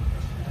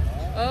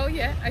 Oh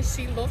yeah, I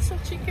see lots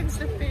of chickens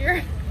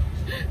appear.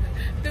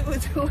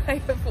 Do I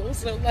have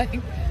also like...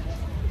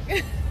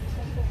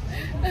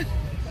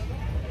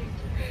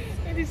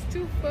 It is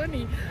too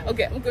funny.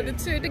 Okay, I'm gonna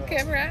turn the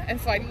camera and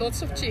find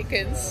lots of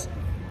chickens.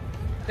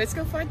 Let's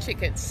go find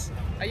chickens.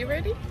 Are you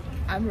ready?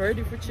 I'm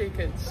ready for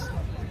chickens.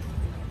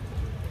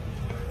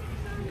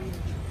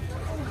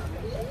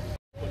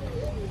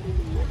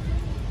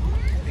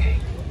 Okay,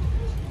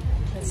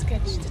 let's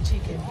catch the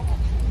chicken.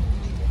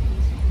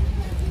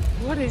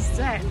 What is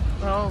that?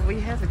 Well, we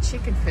have a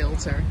chicken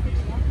filter.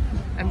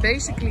 And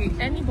basically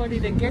anybody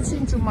that gets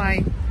into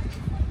my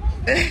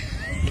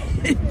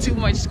into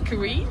my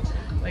screen,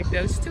 like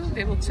those two,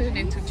 they will turn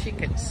into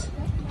chickens.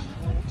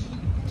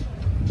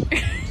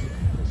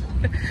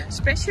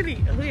 Especially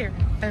here,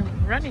 a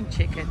running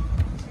chicken.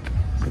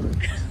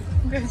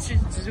 I'm going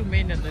to zoom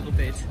in a little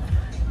bit.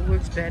 It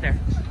works better.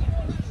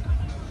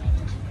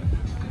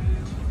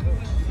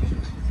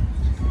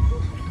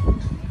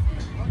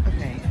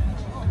 Okay.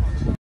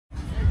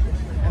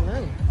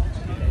 Hello,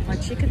 my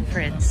chicken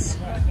friends.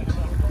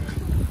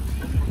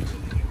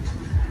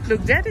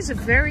 Look, that is a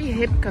very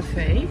hip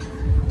cafe.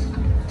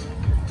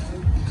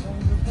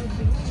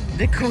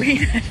 The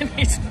queen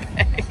is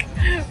back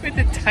with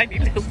the tiny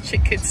little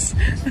chickens.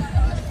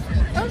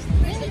 Oh,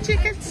 mini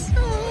chickens.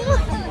 Oh.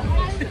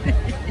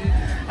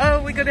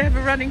 Oh, we're gonna have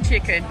a running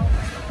chicken.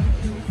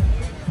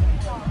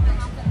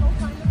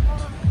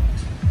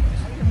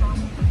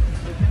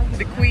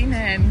 The queen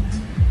hen.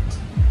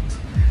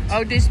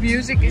 Oh, this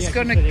music is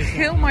gonna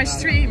kill my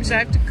streams. I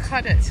have to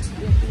cut it.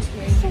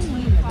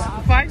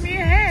 Find me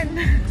a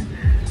hen.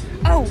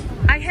 Oh,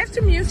 I have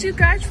to mute you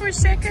guys for a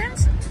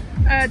second.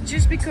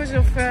 Just because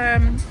of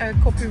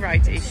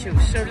copyright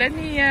issues. So let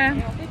me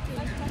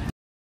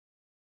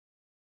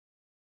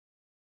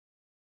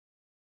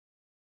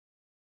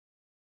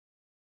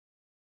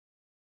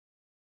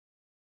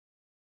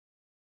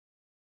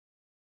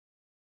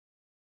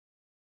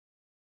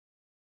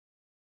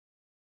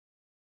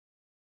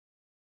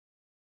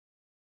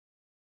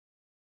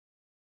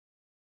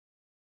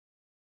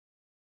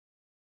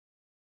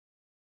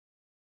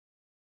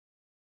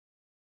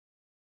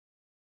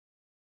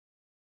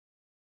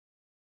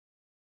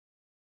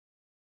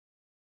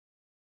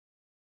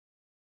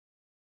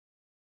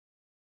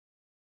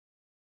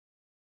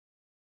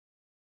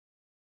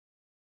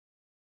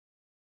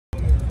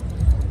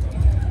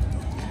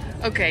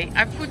Okay,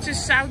 I put the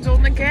sound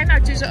on again.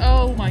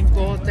 Oh my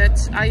god,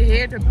 I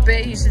hear the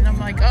bass and I'm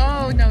like,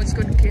 oh no, it's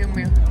gonna kill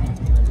me.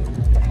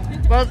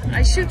 Well,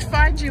 I should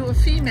find you a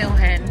female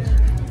hen,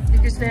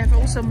 because they have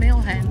also male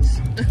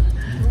hens.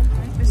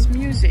 This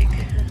music.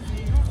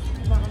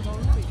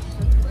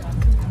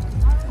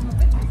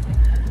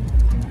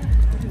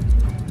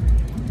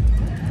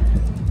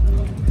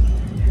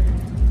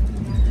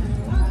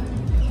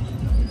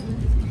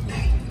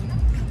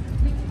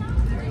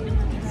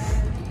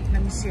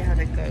 See how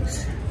that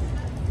goes.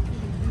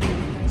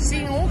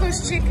 Seeing all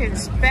those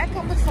chickens back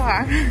on the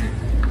farm.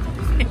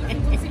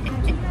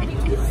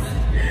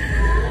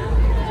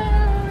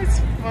 Oh, it's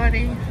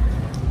funny.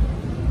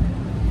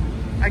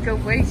 I go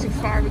way too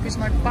far because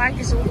my bike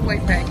is all the way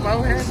back.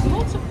 Well, there's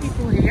lots of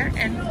people here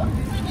and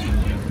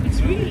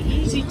it's really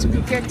easy to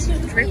get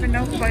driven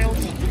over by all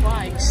these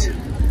bikes.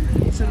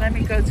 So let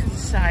me go to the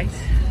side.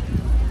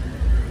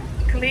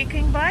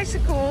 Clicking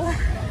bicycle.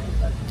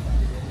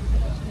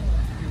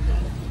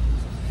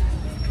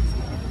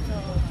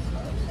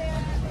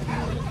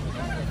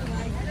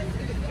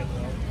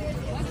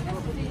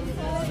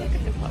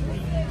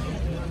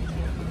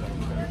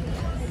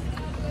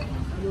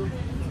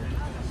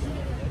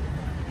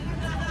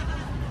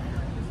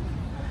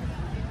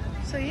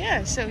 So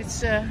yeah, so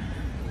it's but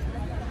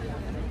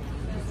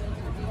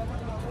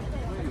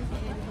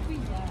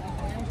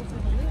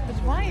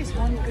why is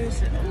one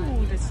person?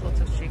 Oh, there's lots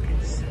of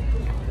chickens.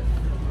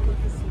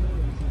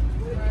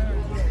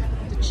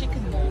 The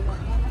chicken walk.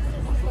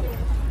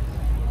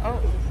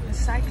 Oh, the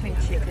cycling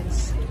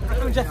chickens.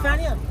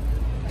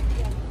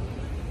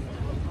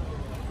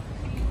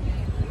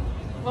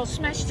 Well,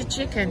 smash the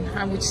chicken,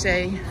 I would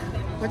say.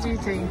 What do you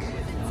think?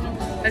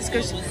 Let's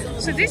go.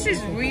 So this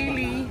is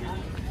really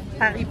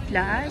Paris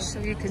plage, so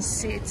you can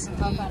sit,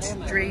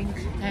 eat, drink,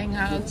 hang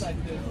out,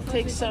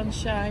 take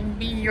sunshine,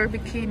 be in your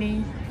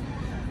bikini.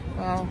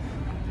 Well,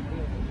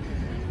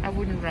 I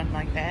wouldn't run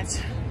like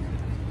that.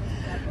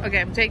 Okay,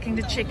 I'm taking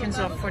the chickens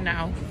off for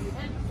now.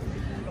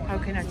 How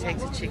can I take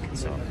the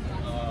chickens off?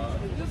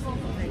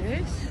 Like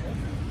this.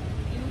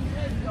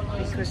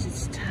 Because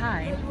it's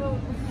time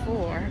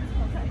for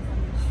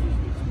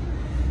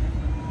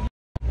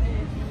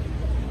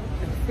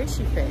the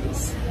fishy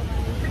face.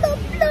 Plop,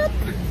 plop.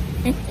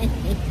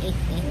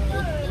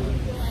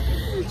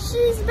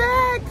 She's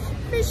back!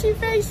 Fishy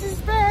face is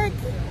back!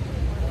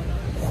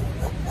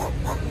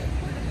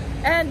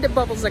 And the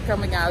bubbles are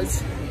coming out.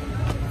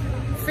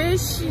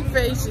 Fishy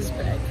face is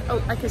back.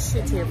 Oh, I can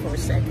sit here for a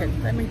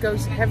second. Let me go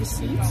have a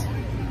seat.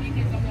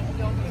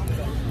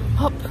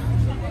 Hop.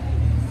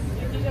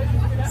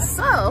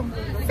 So,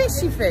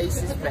 fishy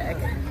face is back.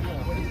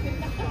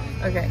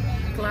 Okay,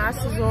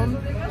 glasses on.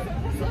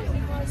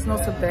 It's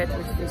not so bad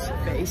with fishy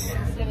face.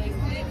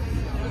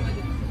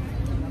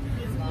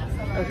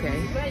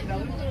 Okay.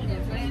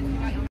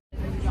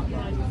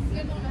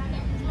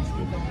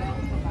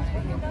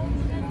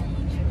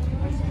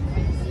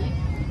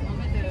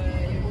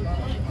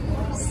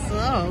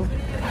 So,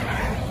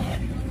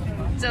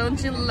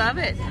 don't you love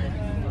it?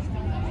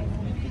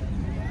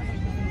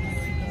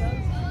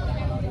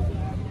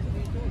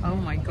 Oh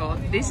my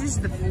god, this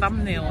is the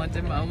thumbnail at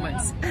the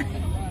moment.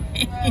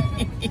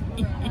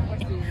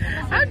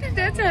 How did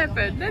that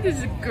happen? That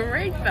is a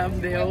great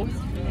thumbnail.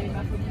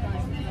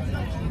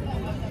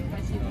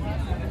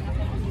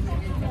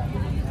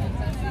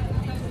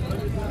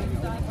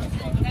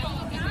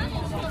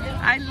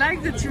 I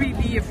like the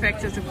 3D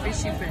effect of the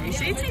fishy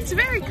face. It's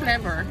very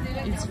clever.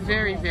 It's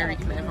very, very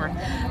clever.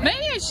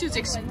 Maybe I should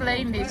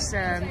explain this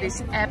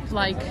this app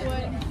like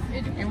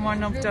in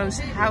one of those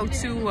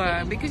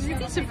how-to because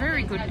it is a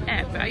very good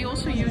app. I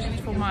also use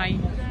it for my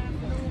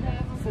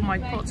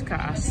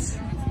podcast.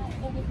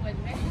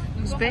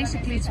 Because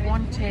basically it's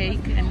one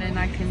take and then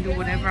I can do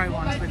whatever I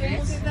want with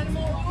it.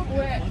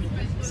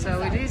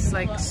 So it is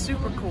like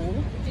super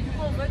cool.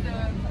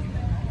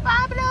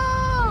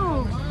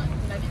 Pablo!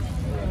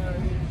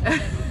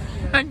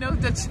 I know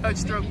that's how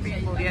strong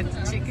people, yet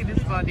the chicken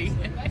is funny.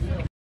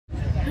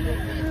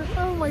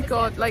 Oh my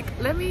god, like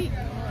let me...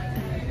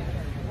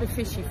 The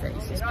fishy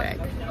face is back.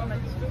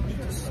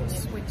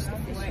 Just switch the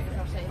fishy.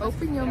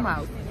 Open your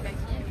mouth.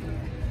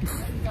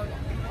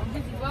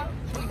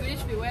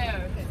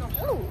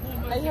 Oh,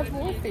 I have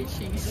more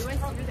fishies.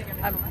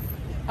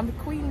 I'm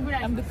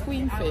the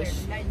queen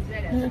fish.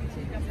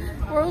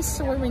 We're all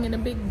swimming in a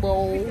big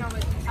bowl.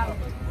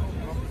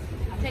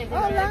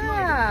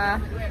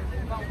 Hola!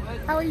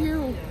 How are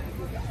you?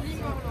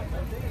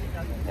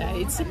 Yeah,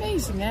 it's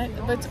amazing, eh?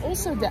 But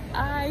also the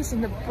eyes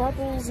and the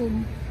bubbles,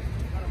 and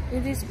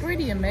it is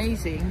pretty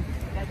amazing.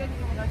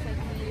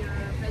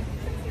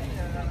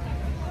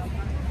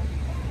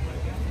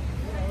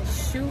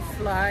 Shoe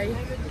fly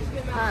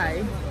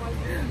high. I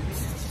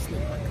just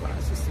need my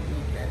glasses to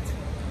read that.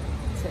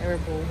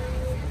 Terrible.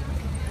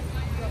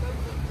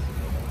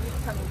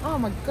 Oh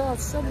my god,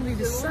 suddenly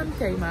the sun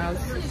came out.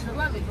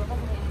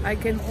 I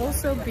can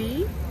also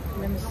be,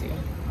 let me see.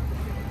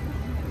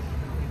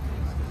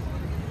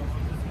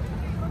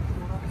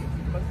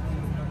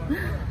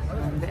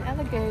 I'm the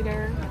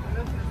alligator.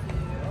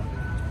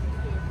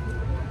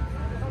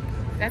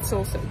 That's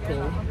also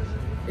cool.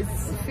 It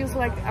feels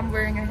like I'm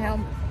wearing a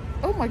helmet.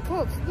 Oh my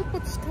god, look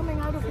what's coming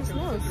out of his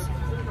nose.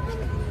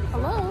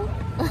 Hello?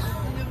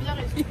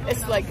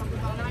 It's like...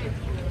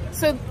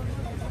 So,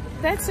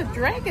 that's a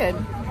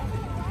dragon.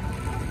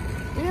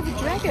 We have a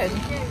dragon.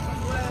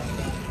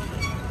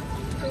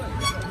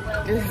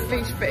 The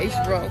fish face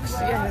rocks.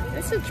 Yeah,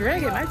 that's a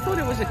dragon. I thought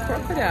it was a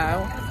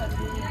crocodile.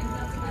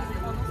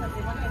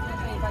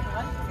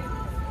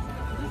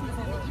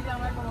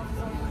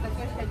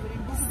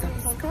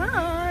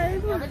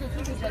 Subscribe.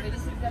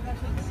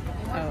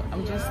 Oh,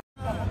 I'm just...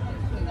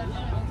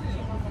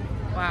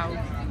 Wow,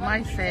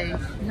 my fave.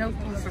 No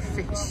puffer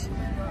fish.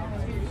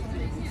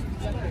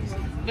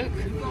 Look,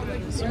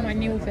 these are my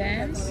new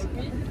Vans.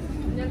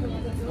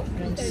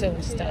 I'm so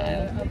in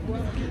style.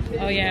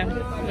 Oh yeah,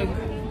 look.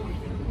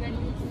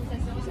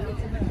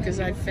 Because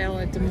I fell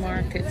at the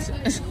market.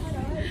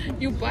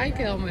 New bike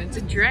helmet,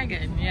 the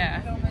dragon,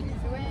 yeah.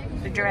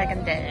 The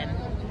dragon Dan.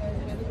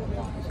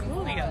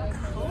 Coolio,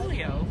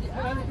 coolio.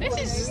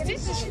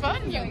 This is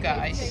fun, you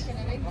guys.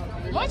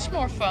 Much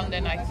more fun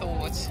than I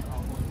thought.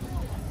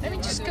 Let me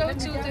just go to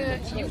the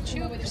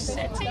YouTube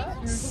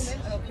settings.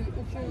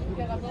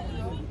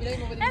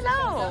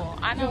 Hello,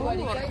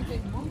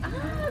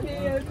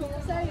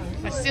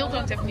 I still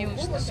don't have new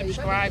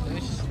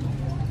subscribers.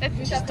 That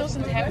just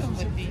doesn't happen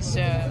with these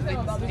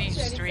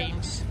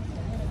streams.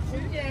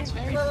 It's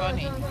very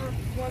funny.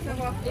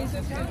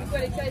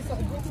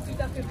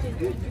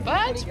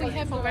 But we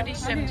have already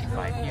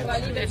 75 views,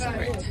 so that's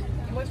great.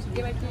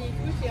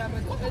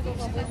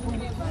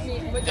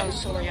 Oh,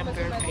 sorry, I'm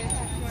burping.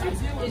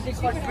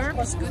 Burp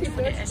is good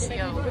for the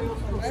SEO.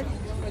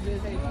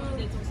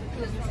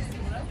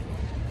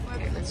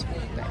 Okay, let's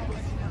move back.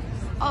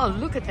 Oh,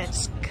 look at that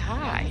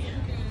sky.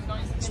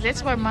 So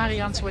that's where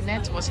Marie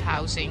Antoinette was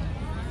housing.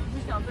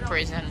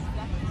 Prison.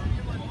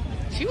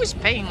 She was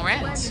paying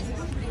rent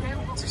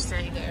to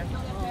stay there,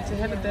 to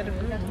have a better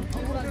room.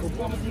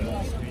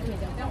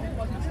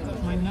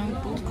 My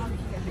notebook.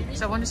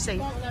 So I want to say,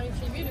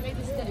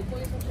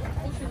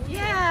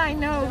 yeah, I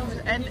know,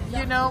 and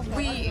you know,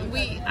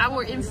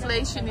 our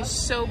inflation is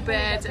so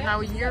bad, and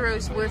our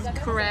euro's worth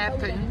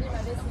crap,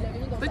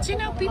 but you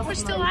know, people are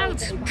still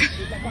out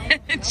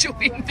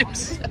enjoying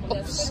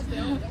themselves.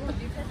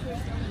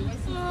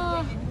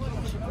 Oh,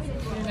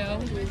 you know.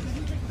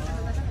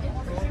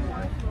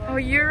 Oh,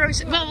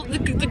 euros. Well,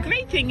 the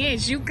great thing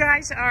is you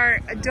guys are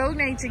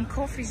donating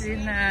coffees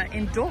in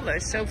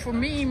dollars. So for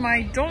me,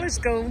 my dollars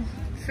go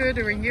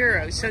further in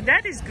euros. So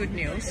that is good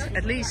news.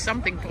 At least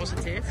something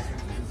positive.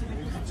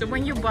 So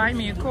when you buy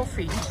me a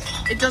coffee,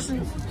 it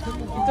doesn't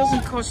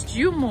cost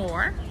you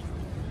more,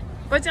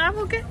 but I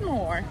will get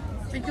more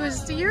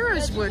because the euro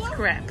is worth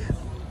crap.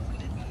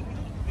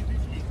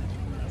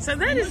 So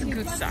that is a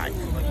good sign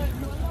for me.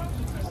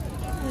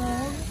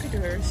 Oh, look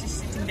at her.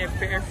 She's sitting there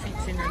bare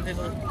feet in her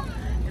little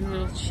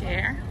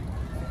chair.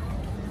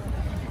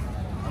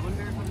 Oh,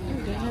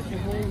 they have the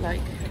whole,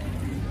 like,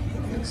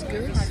 looks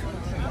good.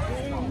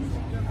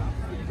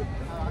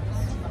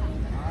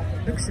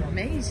 Looks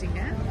amazing,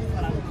 eh?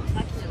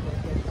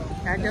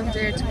 I don't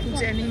dare to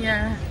put any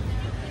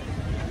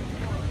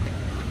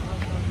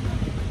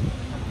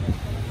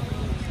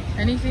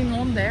anything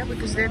on there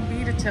because then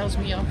Peter tells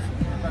me off.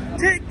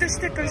 Take the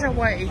stickers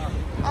away.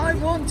 I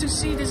want to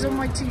see this on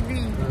my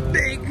TV.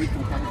 Big.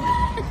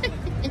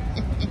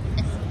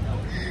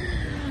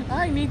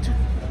 I need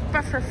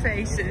puffer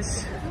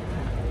faces.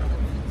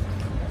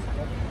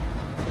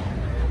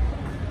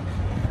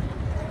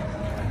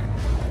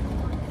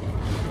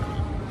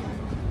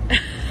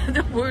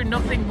 There were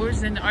nothing worse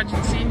than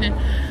Argentina.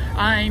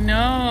 I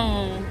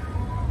know.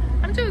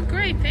 I'm doing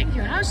great, thank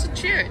you. How's the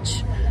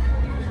church?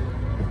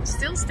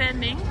 Still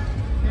standing.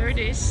 There it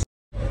is.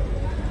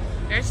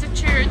 There's the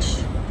church.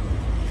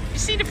 You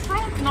see the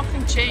front,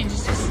 nothing changed.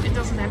 It's just, it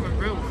doesn't have a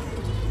roof.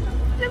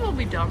 It will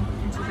be done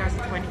in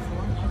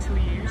 2024, in 2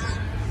 years.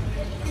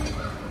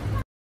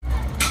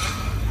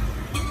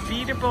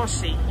 Bieder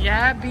Bossy.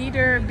 Yeah,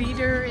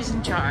 Bieder is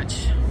in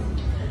charge.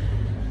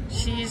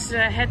 She's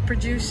head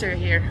producer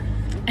here.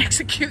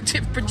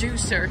 Executive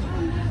producer.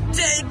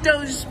 Take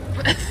those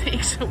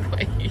things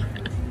away.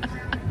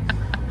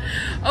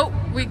 Oh,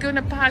 we're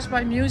gonna pass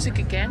by music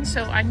again,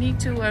 so I need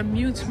to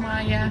mute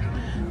my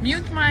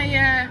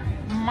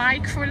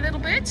mic for a little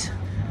bit.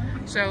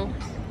 So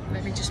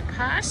let me just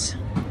pass.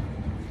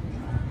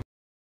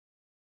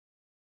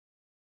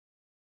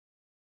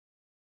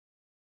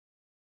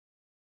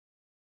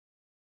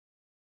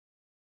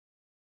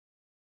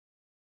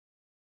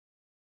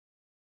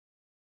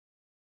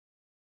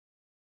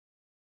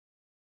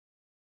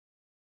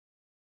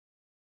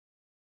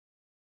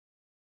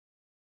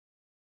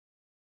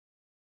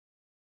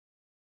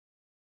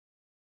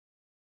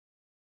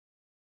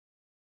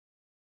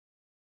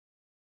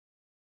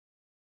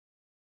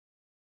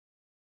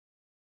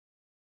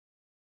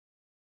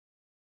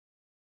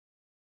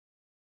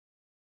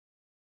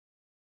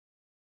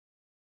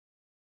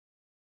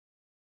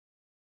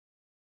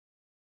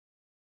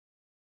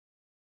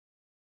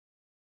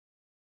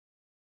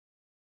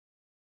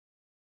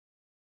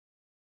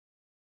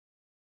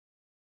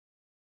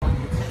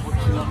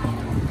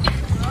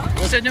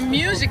 So the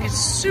music is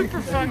super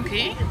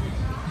funky,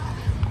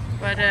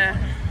 but I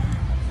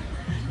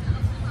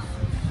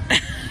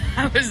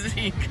was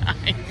being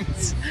kind.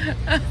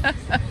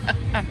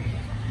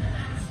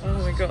 Oh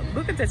my god,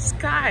 look at that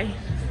sky.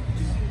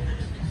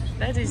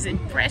 That is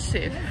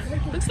impressive.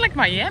 Looks like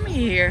Miami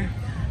here.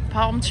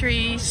 Palm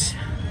trees,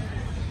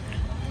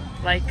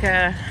 like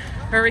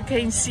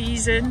hurricane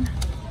season.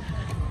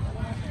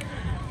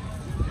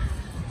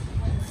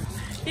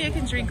 Here you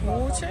can drink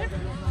water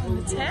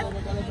from the tap.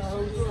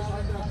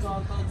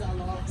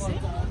 See?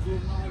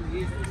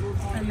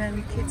 And then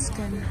the kids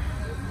can...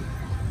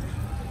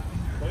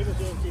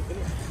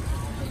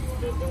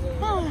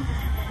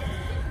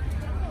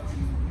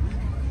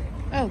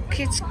 Oh,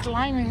 kids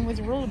climbing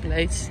with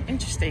rollerblades.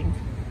 Interesting.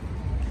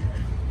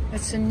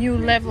 That's a new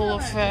level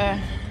of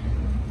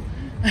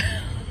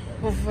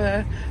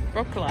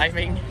rock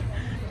climbing.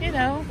 You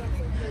know,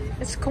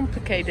 it's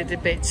complicated a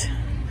bit.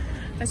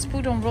 Let's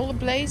put on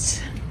rollerblades.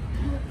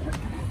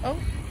 Oh,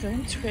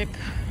 don't trip.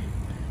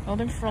 Not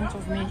in front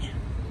of me.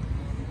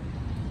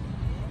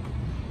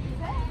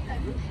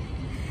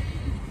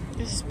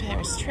 This is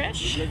Paris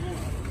Trash.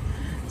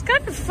 It's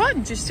kind of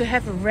fun just to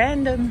have a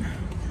random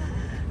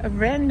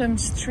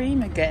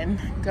stream again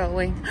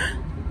going.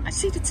 I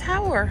see the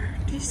tower.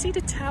 Do you see the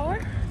tower?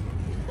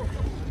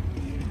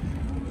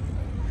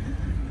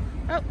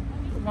 Oh,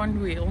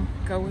 one wheel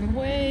going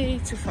way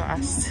too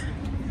fast.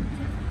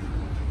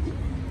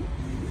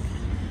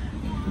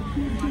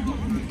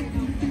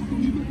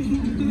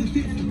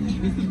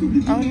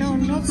 Oh no,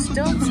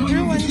 don't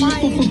ruin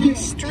my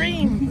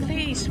stream,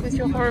 please, with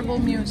your horrible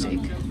music.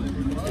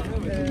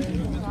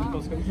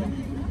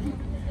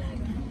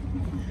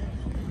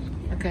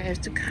 Okay, I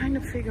have to kind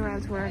of figure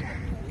out where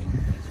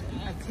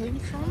I came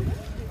from.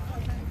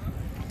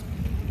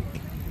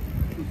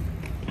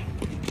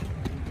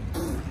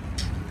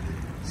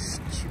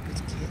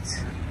 Stupid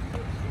kids.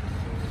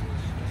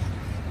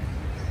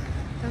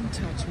 Don't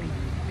touch me,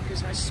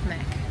 because I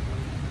smack.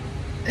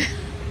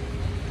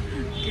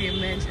 Can you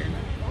imagine?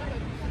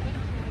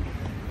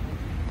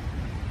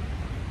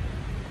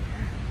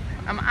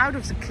 I'm out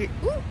of the kid.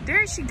 Ooh,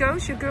 there she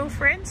goes, your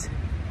girlfriend.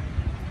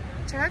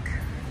 Chuck.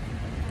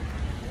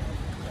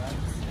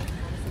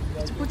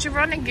 To put your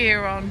running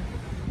gear on.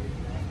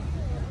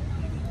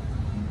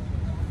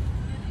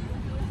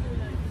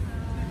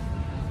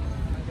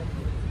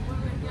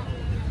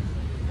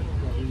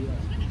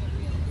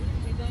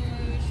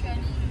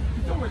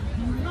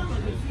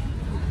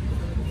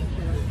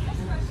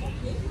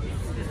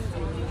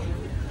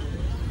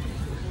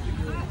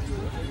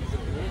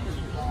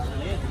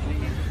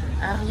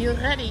 Are you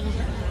ready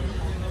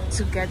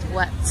to get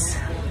wet?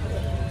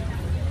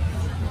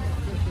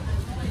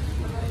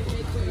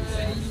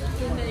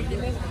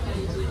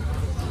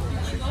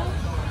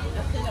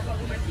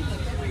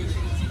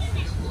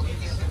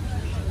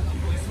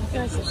 You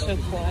guys are so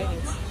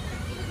quiet.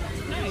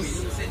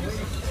 Nice.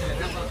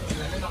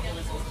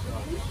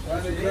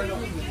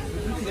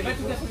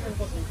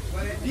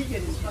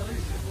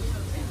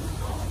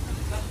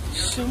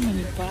 So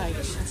many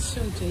bikes. It's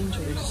so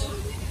dangerous.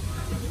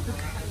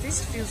 Look,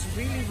 this feels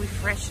really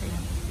refreshing.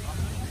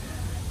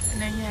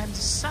 And then you have the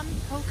sun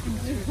poking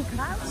through the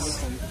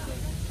clouds.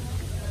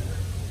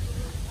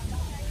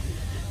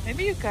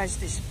 Maybe you guys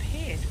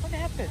disappeared. What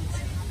happened?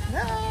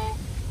 Hello?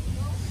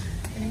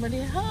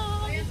 Anybody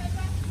home?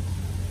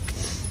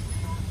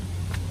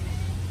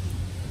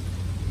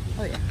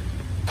 Oh yeah.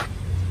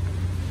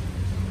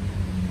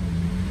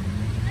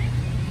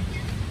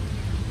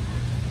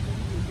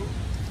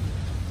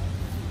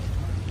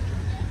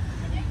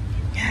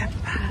 Yeah,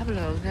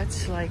 Pablo,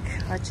 that's like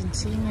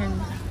Argentinian.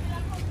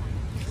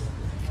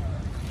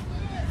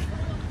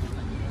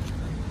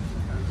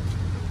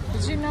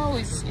 But you know,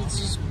 it's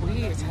just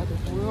weird how the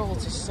world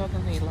is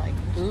suddenly like,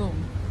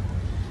 boom,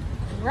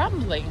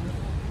 crumbling.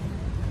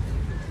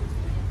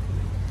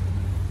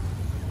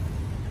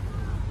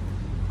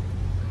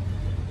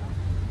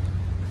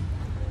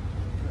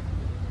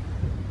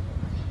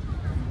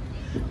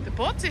 The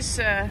bot is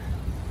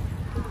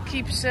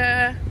keeps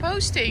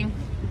posting.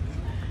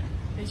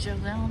 Le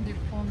Jardin du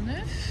Pont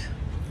Neuf.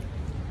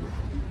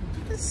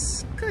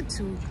 It's good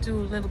to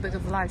do a little bit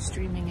of live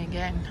streaming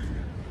again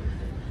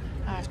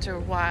after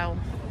a while.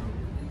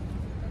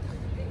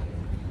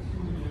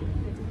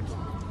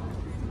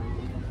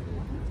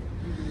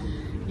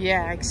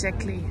 Yeah,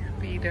 exactly,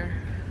 Peter.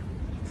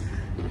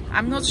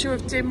 I'm not sure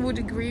if Tim would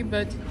agree,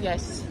 but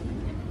yes.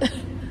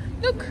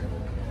 Look,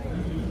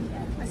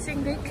 I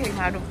think they came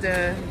out of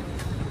the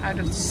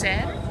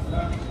sand.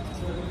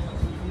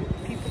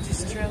 People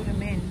just throw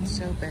them in,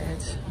 so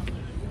bad.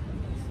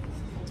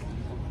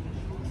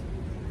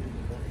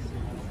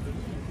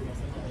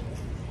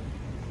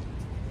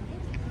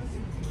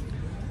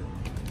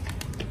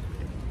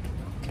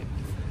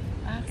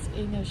 Art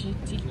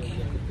énergétique.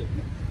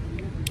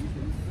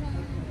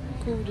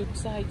 Cours de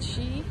Tai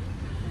Chi.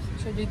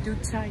 So they do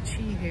Tai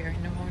Chi here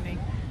in the morning.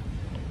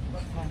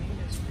 Funny,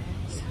 those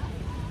pants.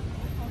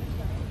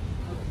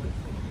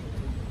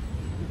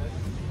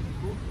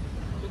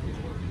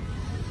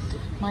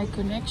 My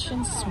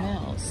connection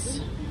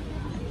smells.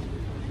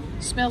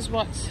 Smells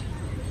what?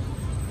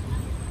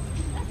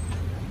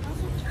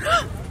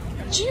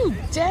 You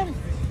damn.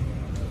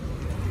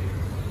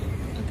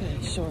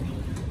 Okay, sorry.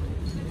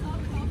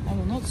 I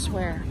will not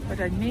swear,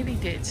 but I nearly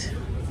did.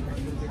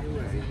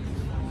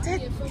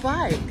 That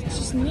bike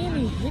just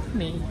nearly hit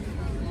me.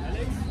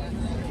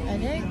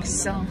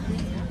 Alexa.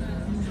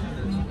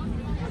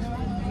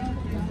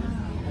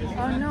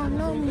 Oh no,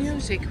 no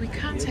music. We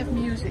can't have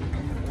music.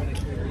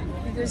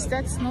 Because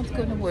that's not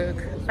gonna work.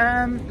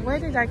 Where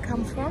did I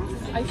come from?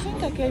 I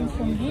think I came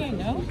from here,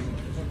 no?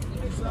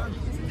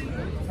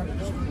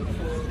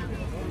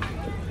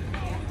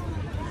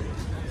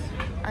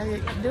 I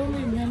don't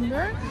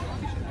remember.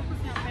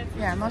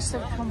 Yeah, I must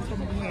have come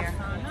from here.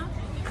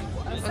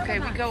 Okay,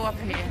 we go up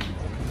here.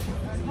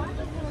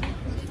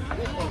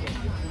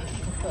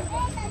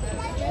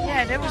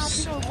 Yeah, that was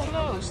so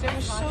close. That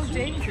was so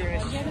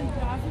dangerous.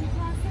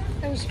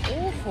 That was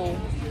awful.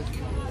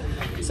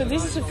 So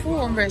this is a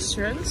full-on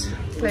restaurant,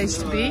 place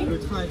to be.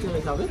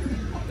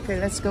 Okay,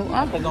 let's go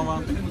up.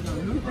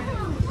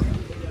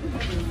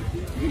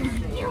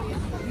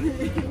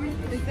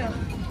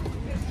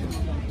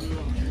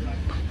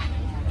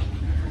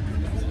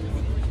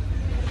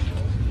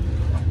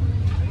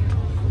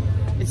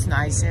 It's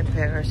nice in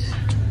Paris.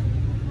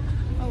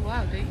 Oh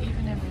wow, they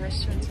even have a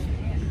restaurant in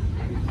here.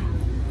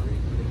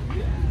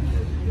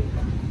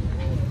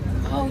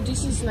 Oh,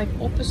 this is like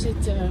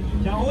opposite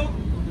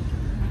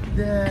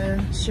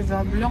the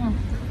Cheval Blanc.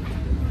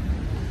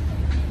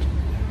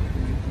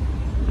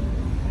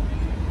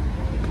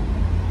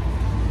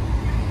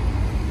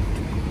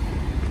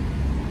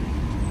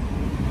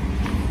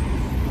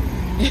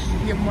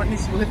 Your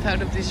money's worth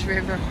out of this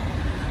river.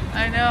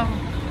 I know.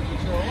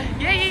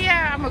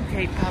 Yeah, I'm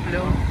okay,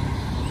 Pablo.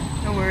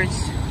 No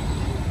worries.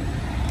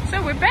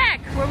 So we're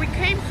back where we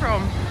came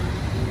from.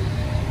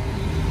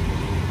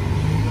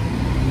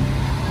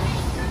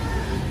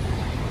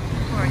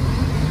 Right,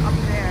 up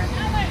there.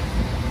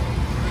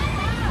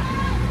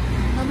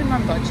 Not in my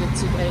budget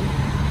today.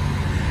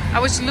 I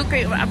was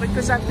looking,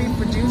 because I've been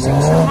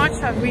producing so much,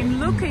 I've been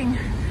looking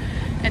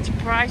at the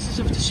prices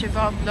of the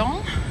Cheval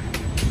Blanc.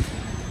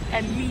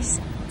 At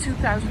least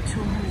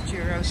 2,200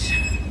 euros.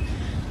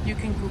 You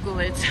can Google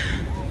it.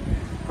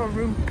 For a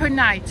room per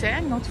night, eh?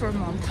 Not for a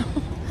month.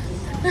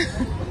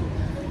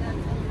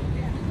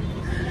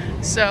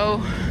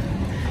 So,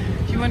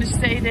 if you want to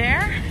stay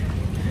there,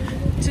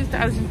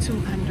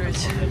 2,200.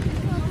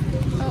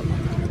 Oh.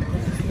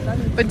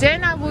 But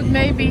then I would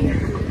maybe...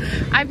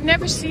 I've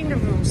never seen the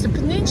rooms. The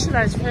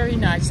Peninsula is very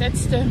nice.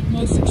 That's the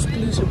most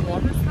exclusive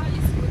one.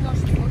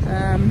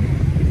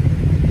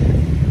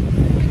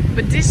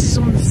 But this is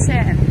on the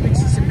sand, which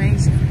is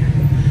amazing.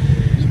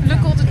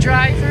 Look, all the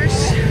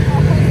drivers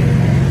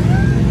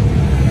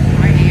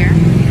are here.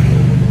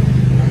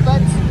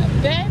 But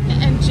Ben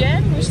and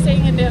Jen were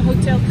staying in the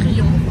Hotel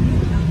Crillon.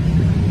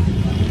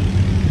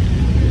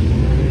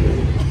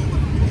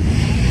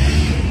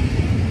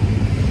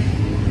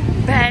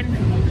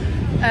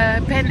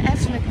 Ben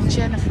Affleck and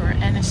Jennifer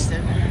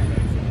Aniston.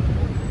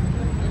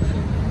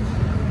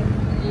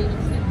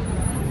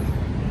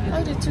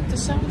 Oh, they took the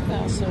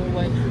sandcastle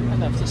away. I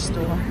love this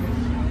store.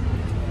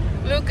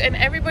 Look, and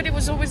everybody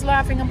was always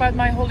laughing about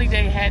my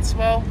holiday hats.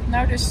 Well,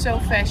 now they're so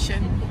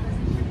fashion.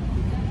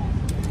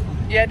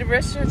 Yeah, the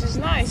restaurant is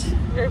nice.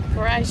 Very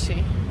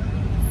pricey.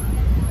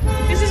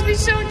 This has been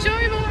so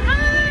enjoyable.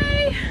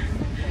 Hi,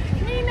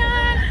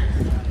 Nina.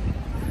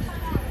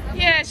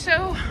 Yeah,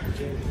 so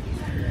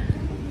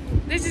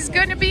this is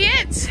gonna be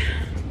it.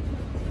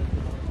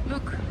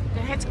 Look,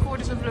 the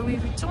headquarters of Louis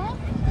Vuitton.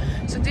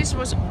 So this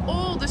was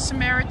all the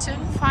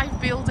Samaritan,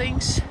 5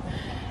 buildings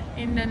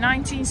in the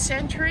 19th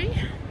century.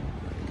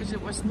 Because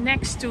it was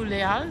next to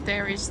Les Halles,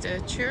 there is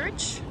the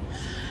church.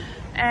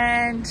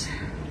 And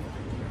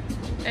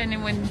then it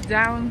went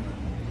down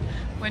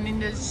when in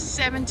the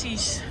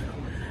 70s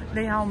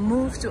Les Halles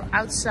moved to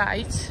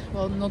outside.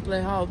 Well, not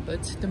Les Halles,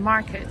 but the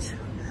market.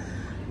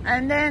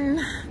 And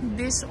then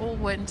this all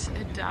went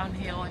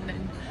downhill, and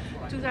then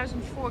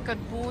 2004 got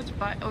bought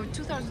by, or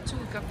 2002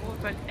 it got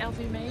bought by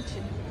LVMH,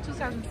 in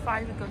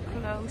 2005 it got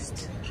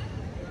closed,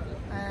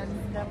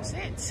 and that was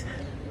it.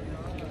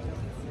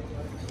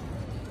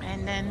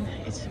 And then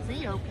it's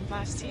reopened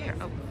last year.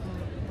 Oh,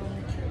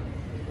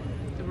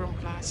 the wrong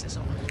glasses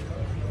on.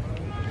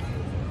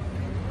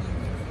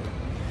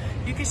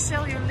 You can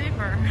sell your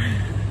liver.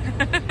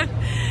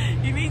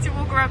 You need to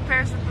walk around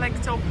Paris with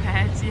black top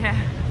hats, yeah.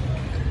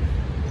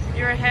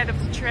 You're ahead of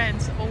the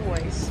trend,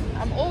 always.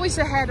 I'm always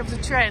ahead of the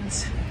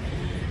trend.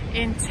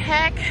 In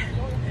tech,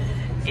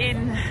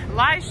 in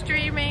live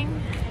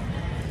streaming,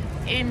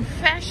 in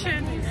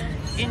fashion,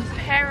 in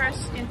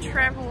Paris, in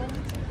travel.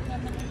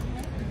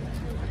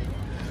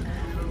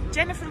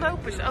 Jennifer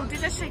Lopez. Oh,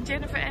 did I say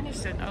Jennifer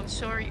Aniston? Oh,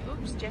 sorry.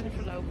 Oops,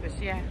 Jennifer Lopez,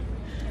 yeah.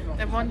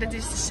 The one that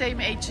is the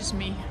same age as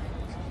me,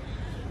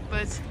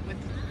 but with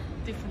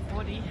a different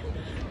body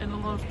and a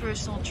lot of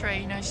personal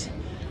trainers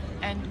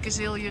and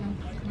gazillion,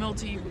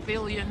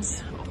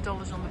 multi-billions of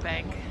dollars on the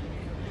bank.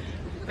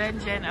 Ben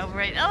Jen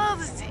overrated. Oh,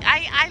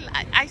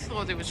 I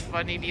thought it was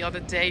funny the other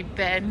day.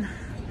 Ben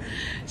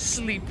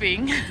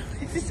sleeping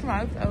with his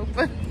mouth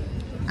open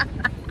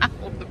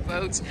on the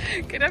boat.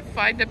 Can I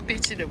find that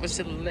picture? That was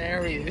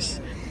hilarious.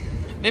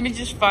 Let me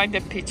just find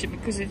that picture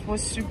because it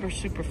was super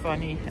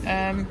funny.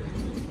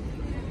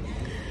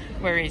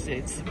 Where is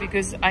it?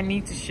 Because I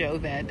need to show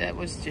that. That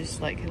was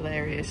just like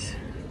hilarious.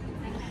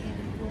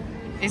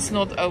 It's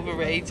not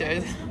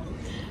overrated.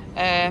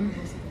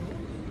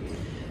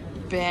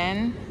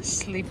 Ben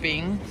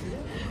sleeping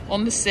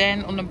on the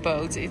sand on a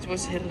boat. It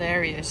was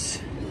hilarious.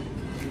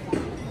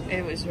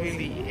 It was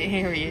really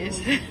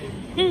hilarious.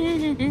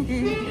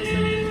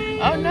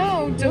 Oh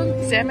no,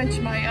 don't damage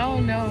my, oh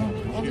no,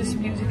 all this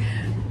music.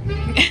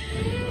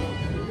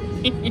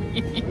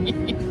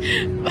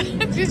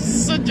 This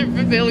is such a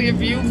familiar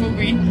view for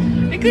me.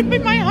 It could be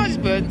my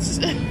husband's.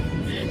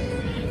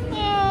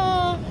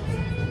 Oh,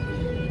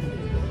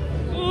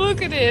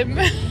 look at him.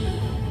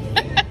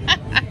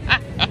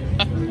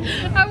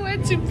 I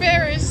went to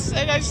Paris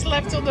and I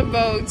slept on the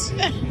boat.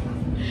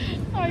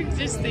 I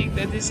just think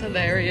that is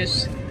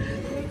hilarious.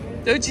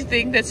 Don't you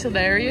think that's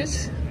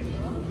hilarious?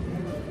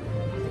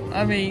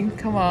 I mean,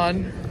 come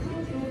on.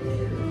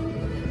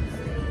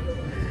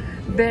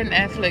 Ben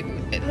Affleck.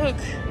 Look.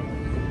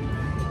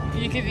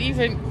 You can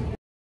even...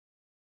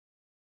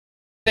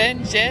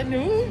 Ben Jen.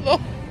 Ooh,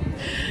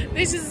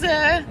 this is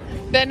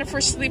Ben for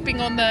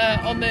sleeping on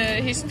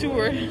his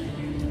tour.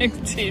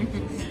 And Tim.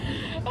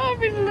 I've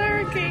been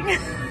lurking.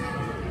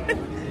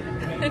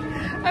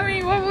 I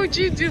mean, what would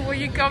you do when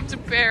you come to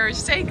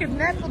Paris? Take a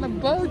nap on a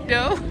boat,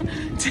 though.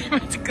 Tim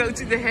had to go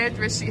to the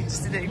hairdresser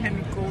yesterday and then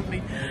he called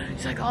me.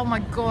 He's like, oh my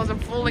god, I'm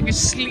falling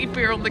asleep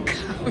here on the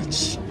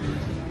couch.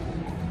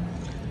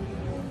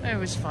 It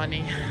was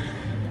funny.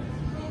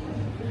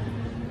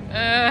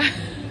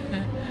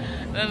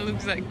 That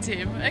looks like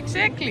Tim.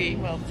 Exactly.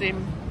 Well,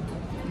 Tim.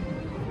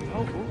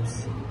 Oh,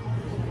 oops.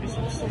 There's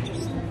all sorts of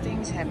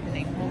things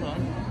happening. Hold on.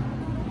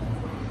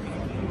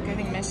 I'm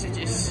getting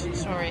messages.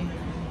 Sorry.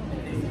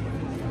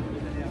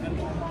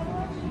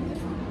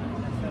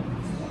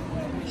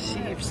 See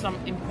if some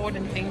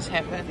important things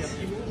happened.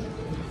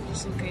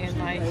 Just looking at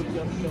my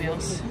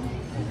emails.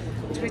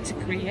 Twitter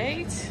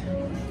create.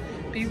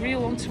 Be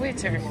real on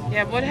Twitter.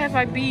 Yeah, what have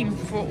I been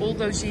for all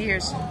those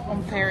years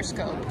on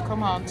Periscope?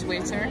 Come on,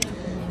 Twitter.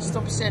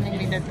 Stop sending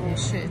me that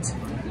bullshit.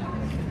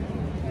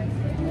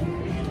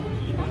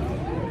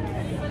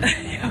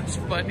 It was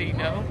funny,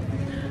 no?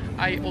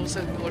 I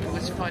also thought it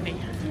was funny.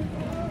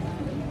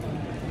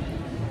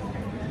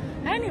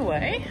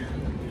 Anyway,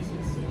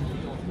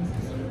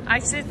 I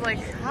said like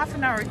half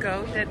an hour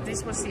ago that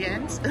this was the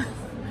end.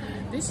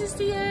 This is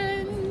the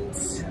end.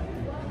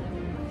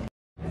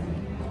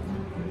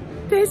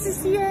 This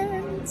is the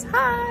end.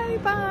 Hi,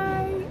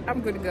 bye.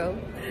 I'm gonna go.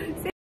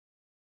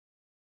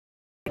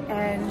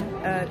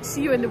 And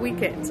see you in the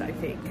weekends, I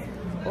think.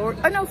 Or,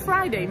 oh no,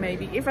 Friday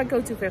maybe, if I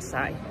go to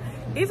Versailles.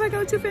 If I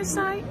go to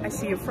Versailles, I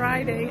see you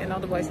Friday, and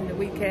otherwise in the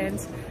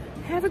weekends.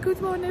 Have a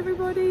good one,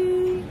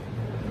 everybody.